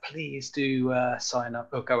 please do sign up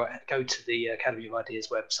or go to the Academy of Ideas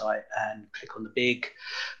website and click on the big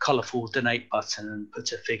colourful donate button and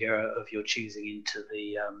put a figure of your choosing into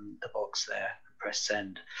the box there and press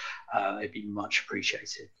send. It'd be much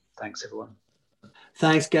appreciated. Thanks, everyone.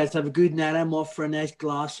 Thanks, guys. Have a good night. I'm off for a nice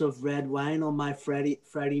glass of red wine on my Friday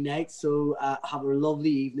night. So have a lovely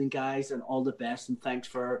evening, guys, and all the best. And thanks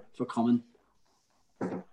for coming.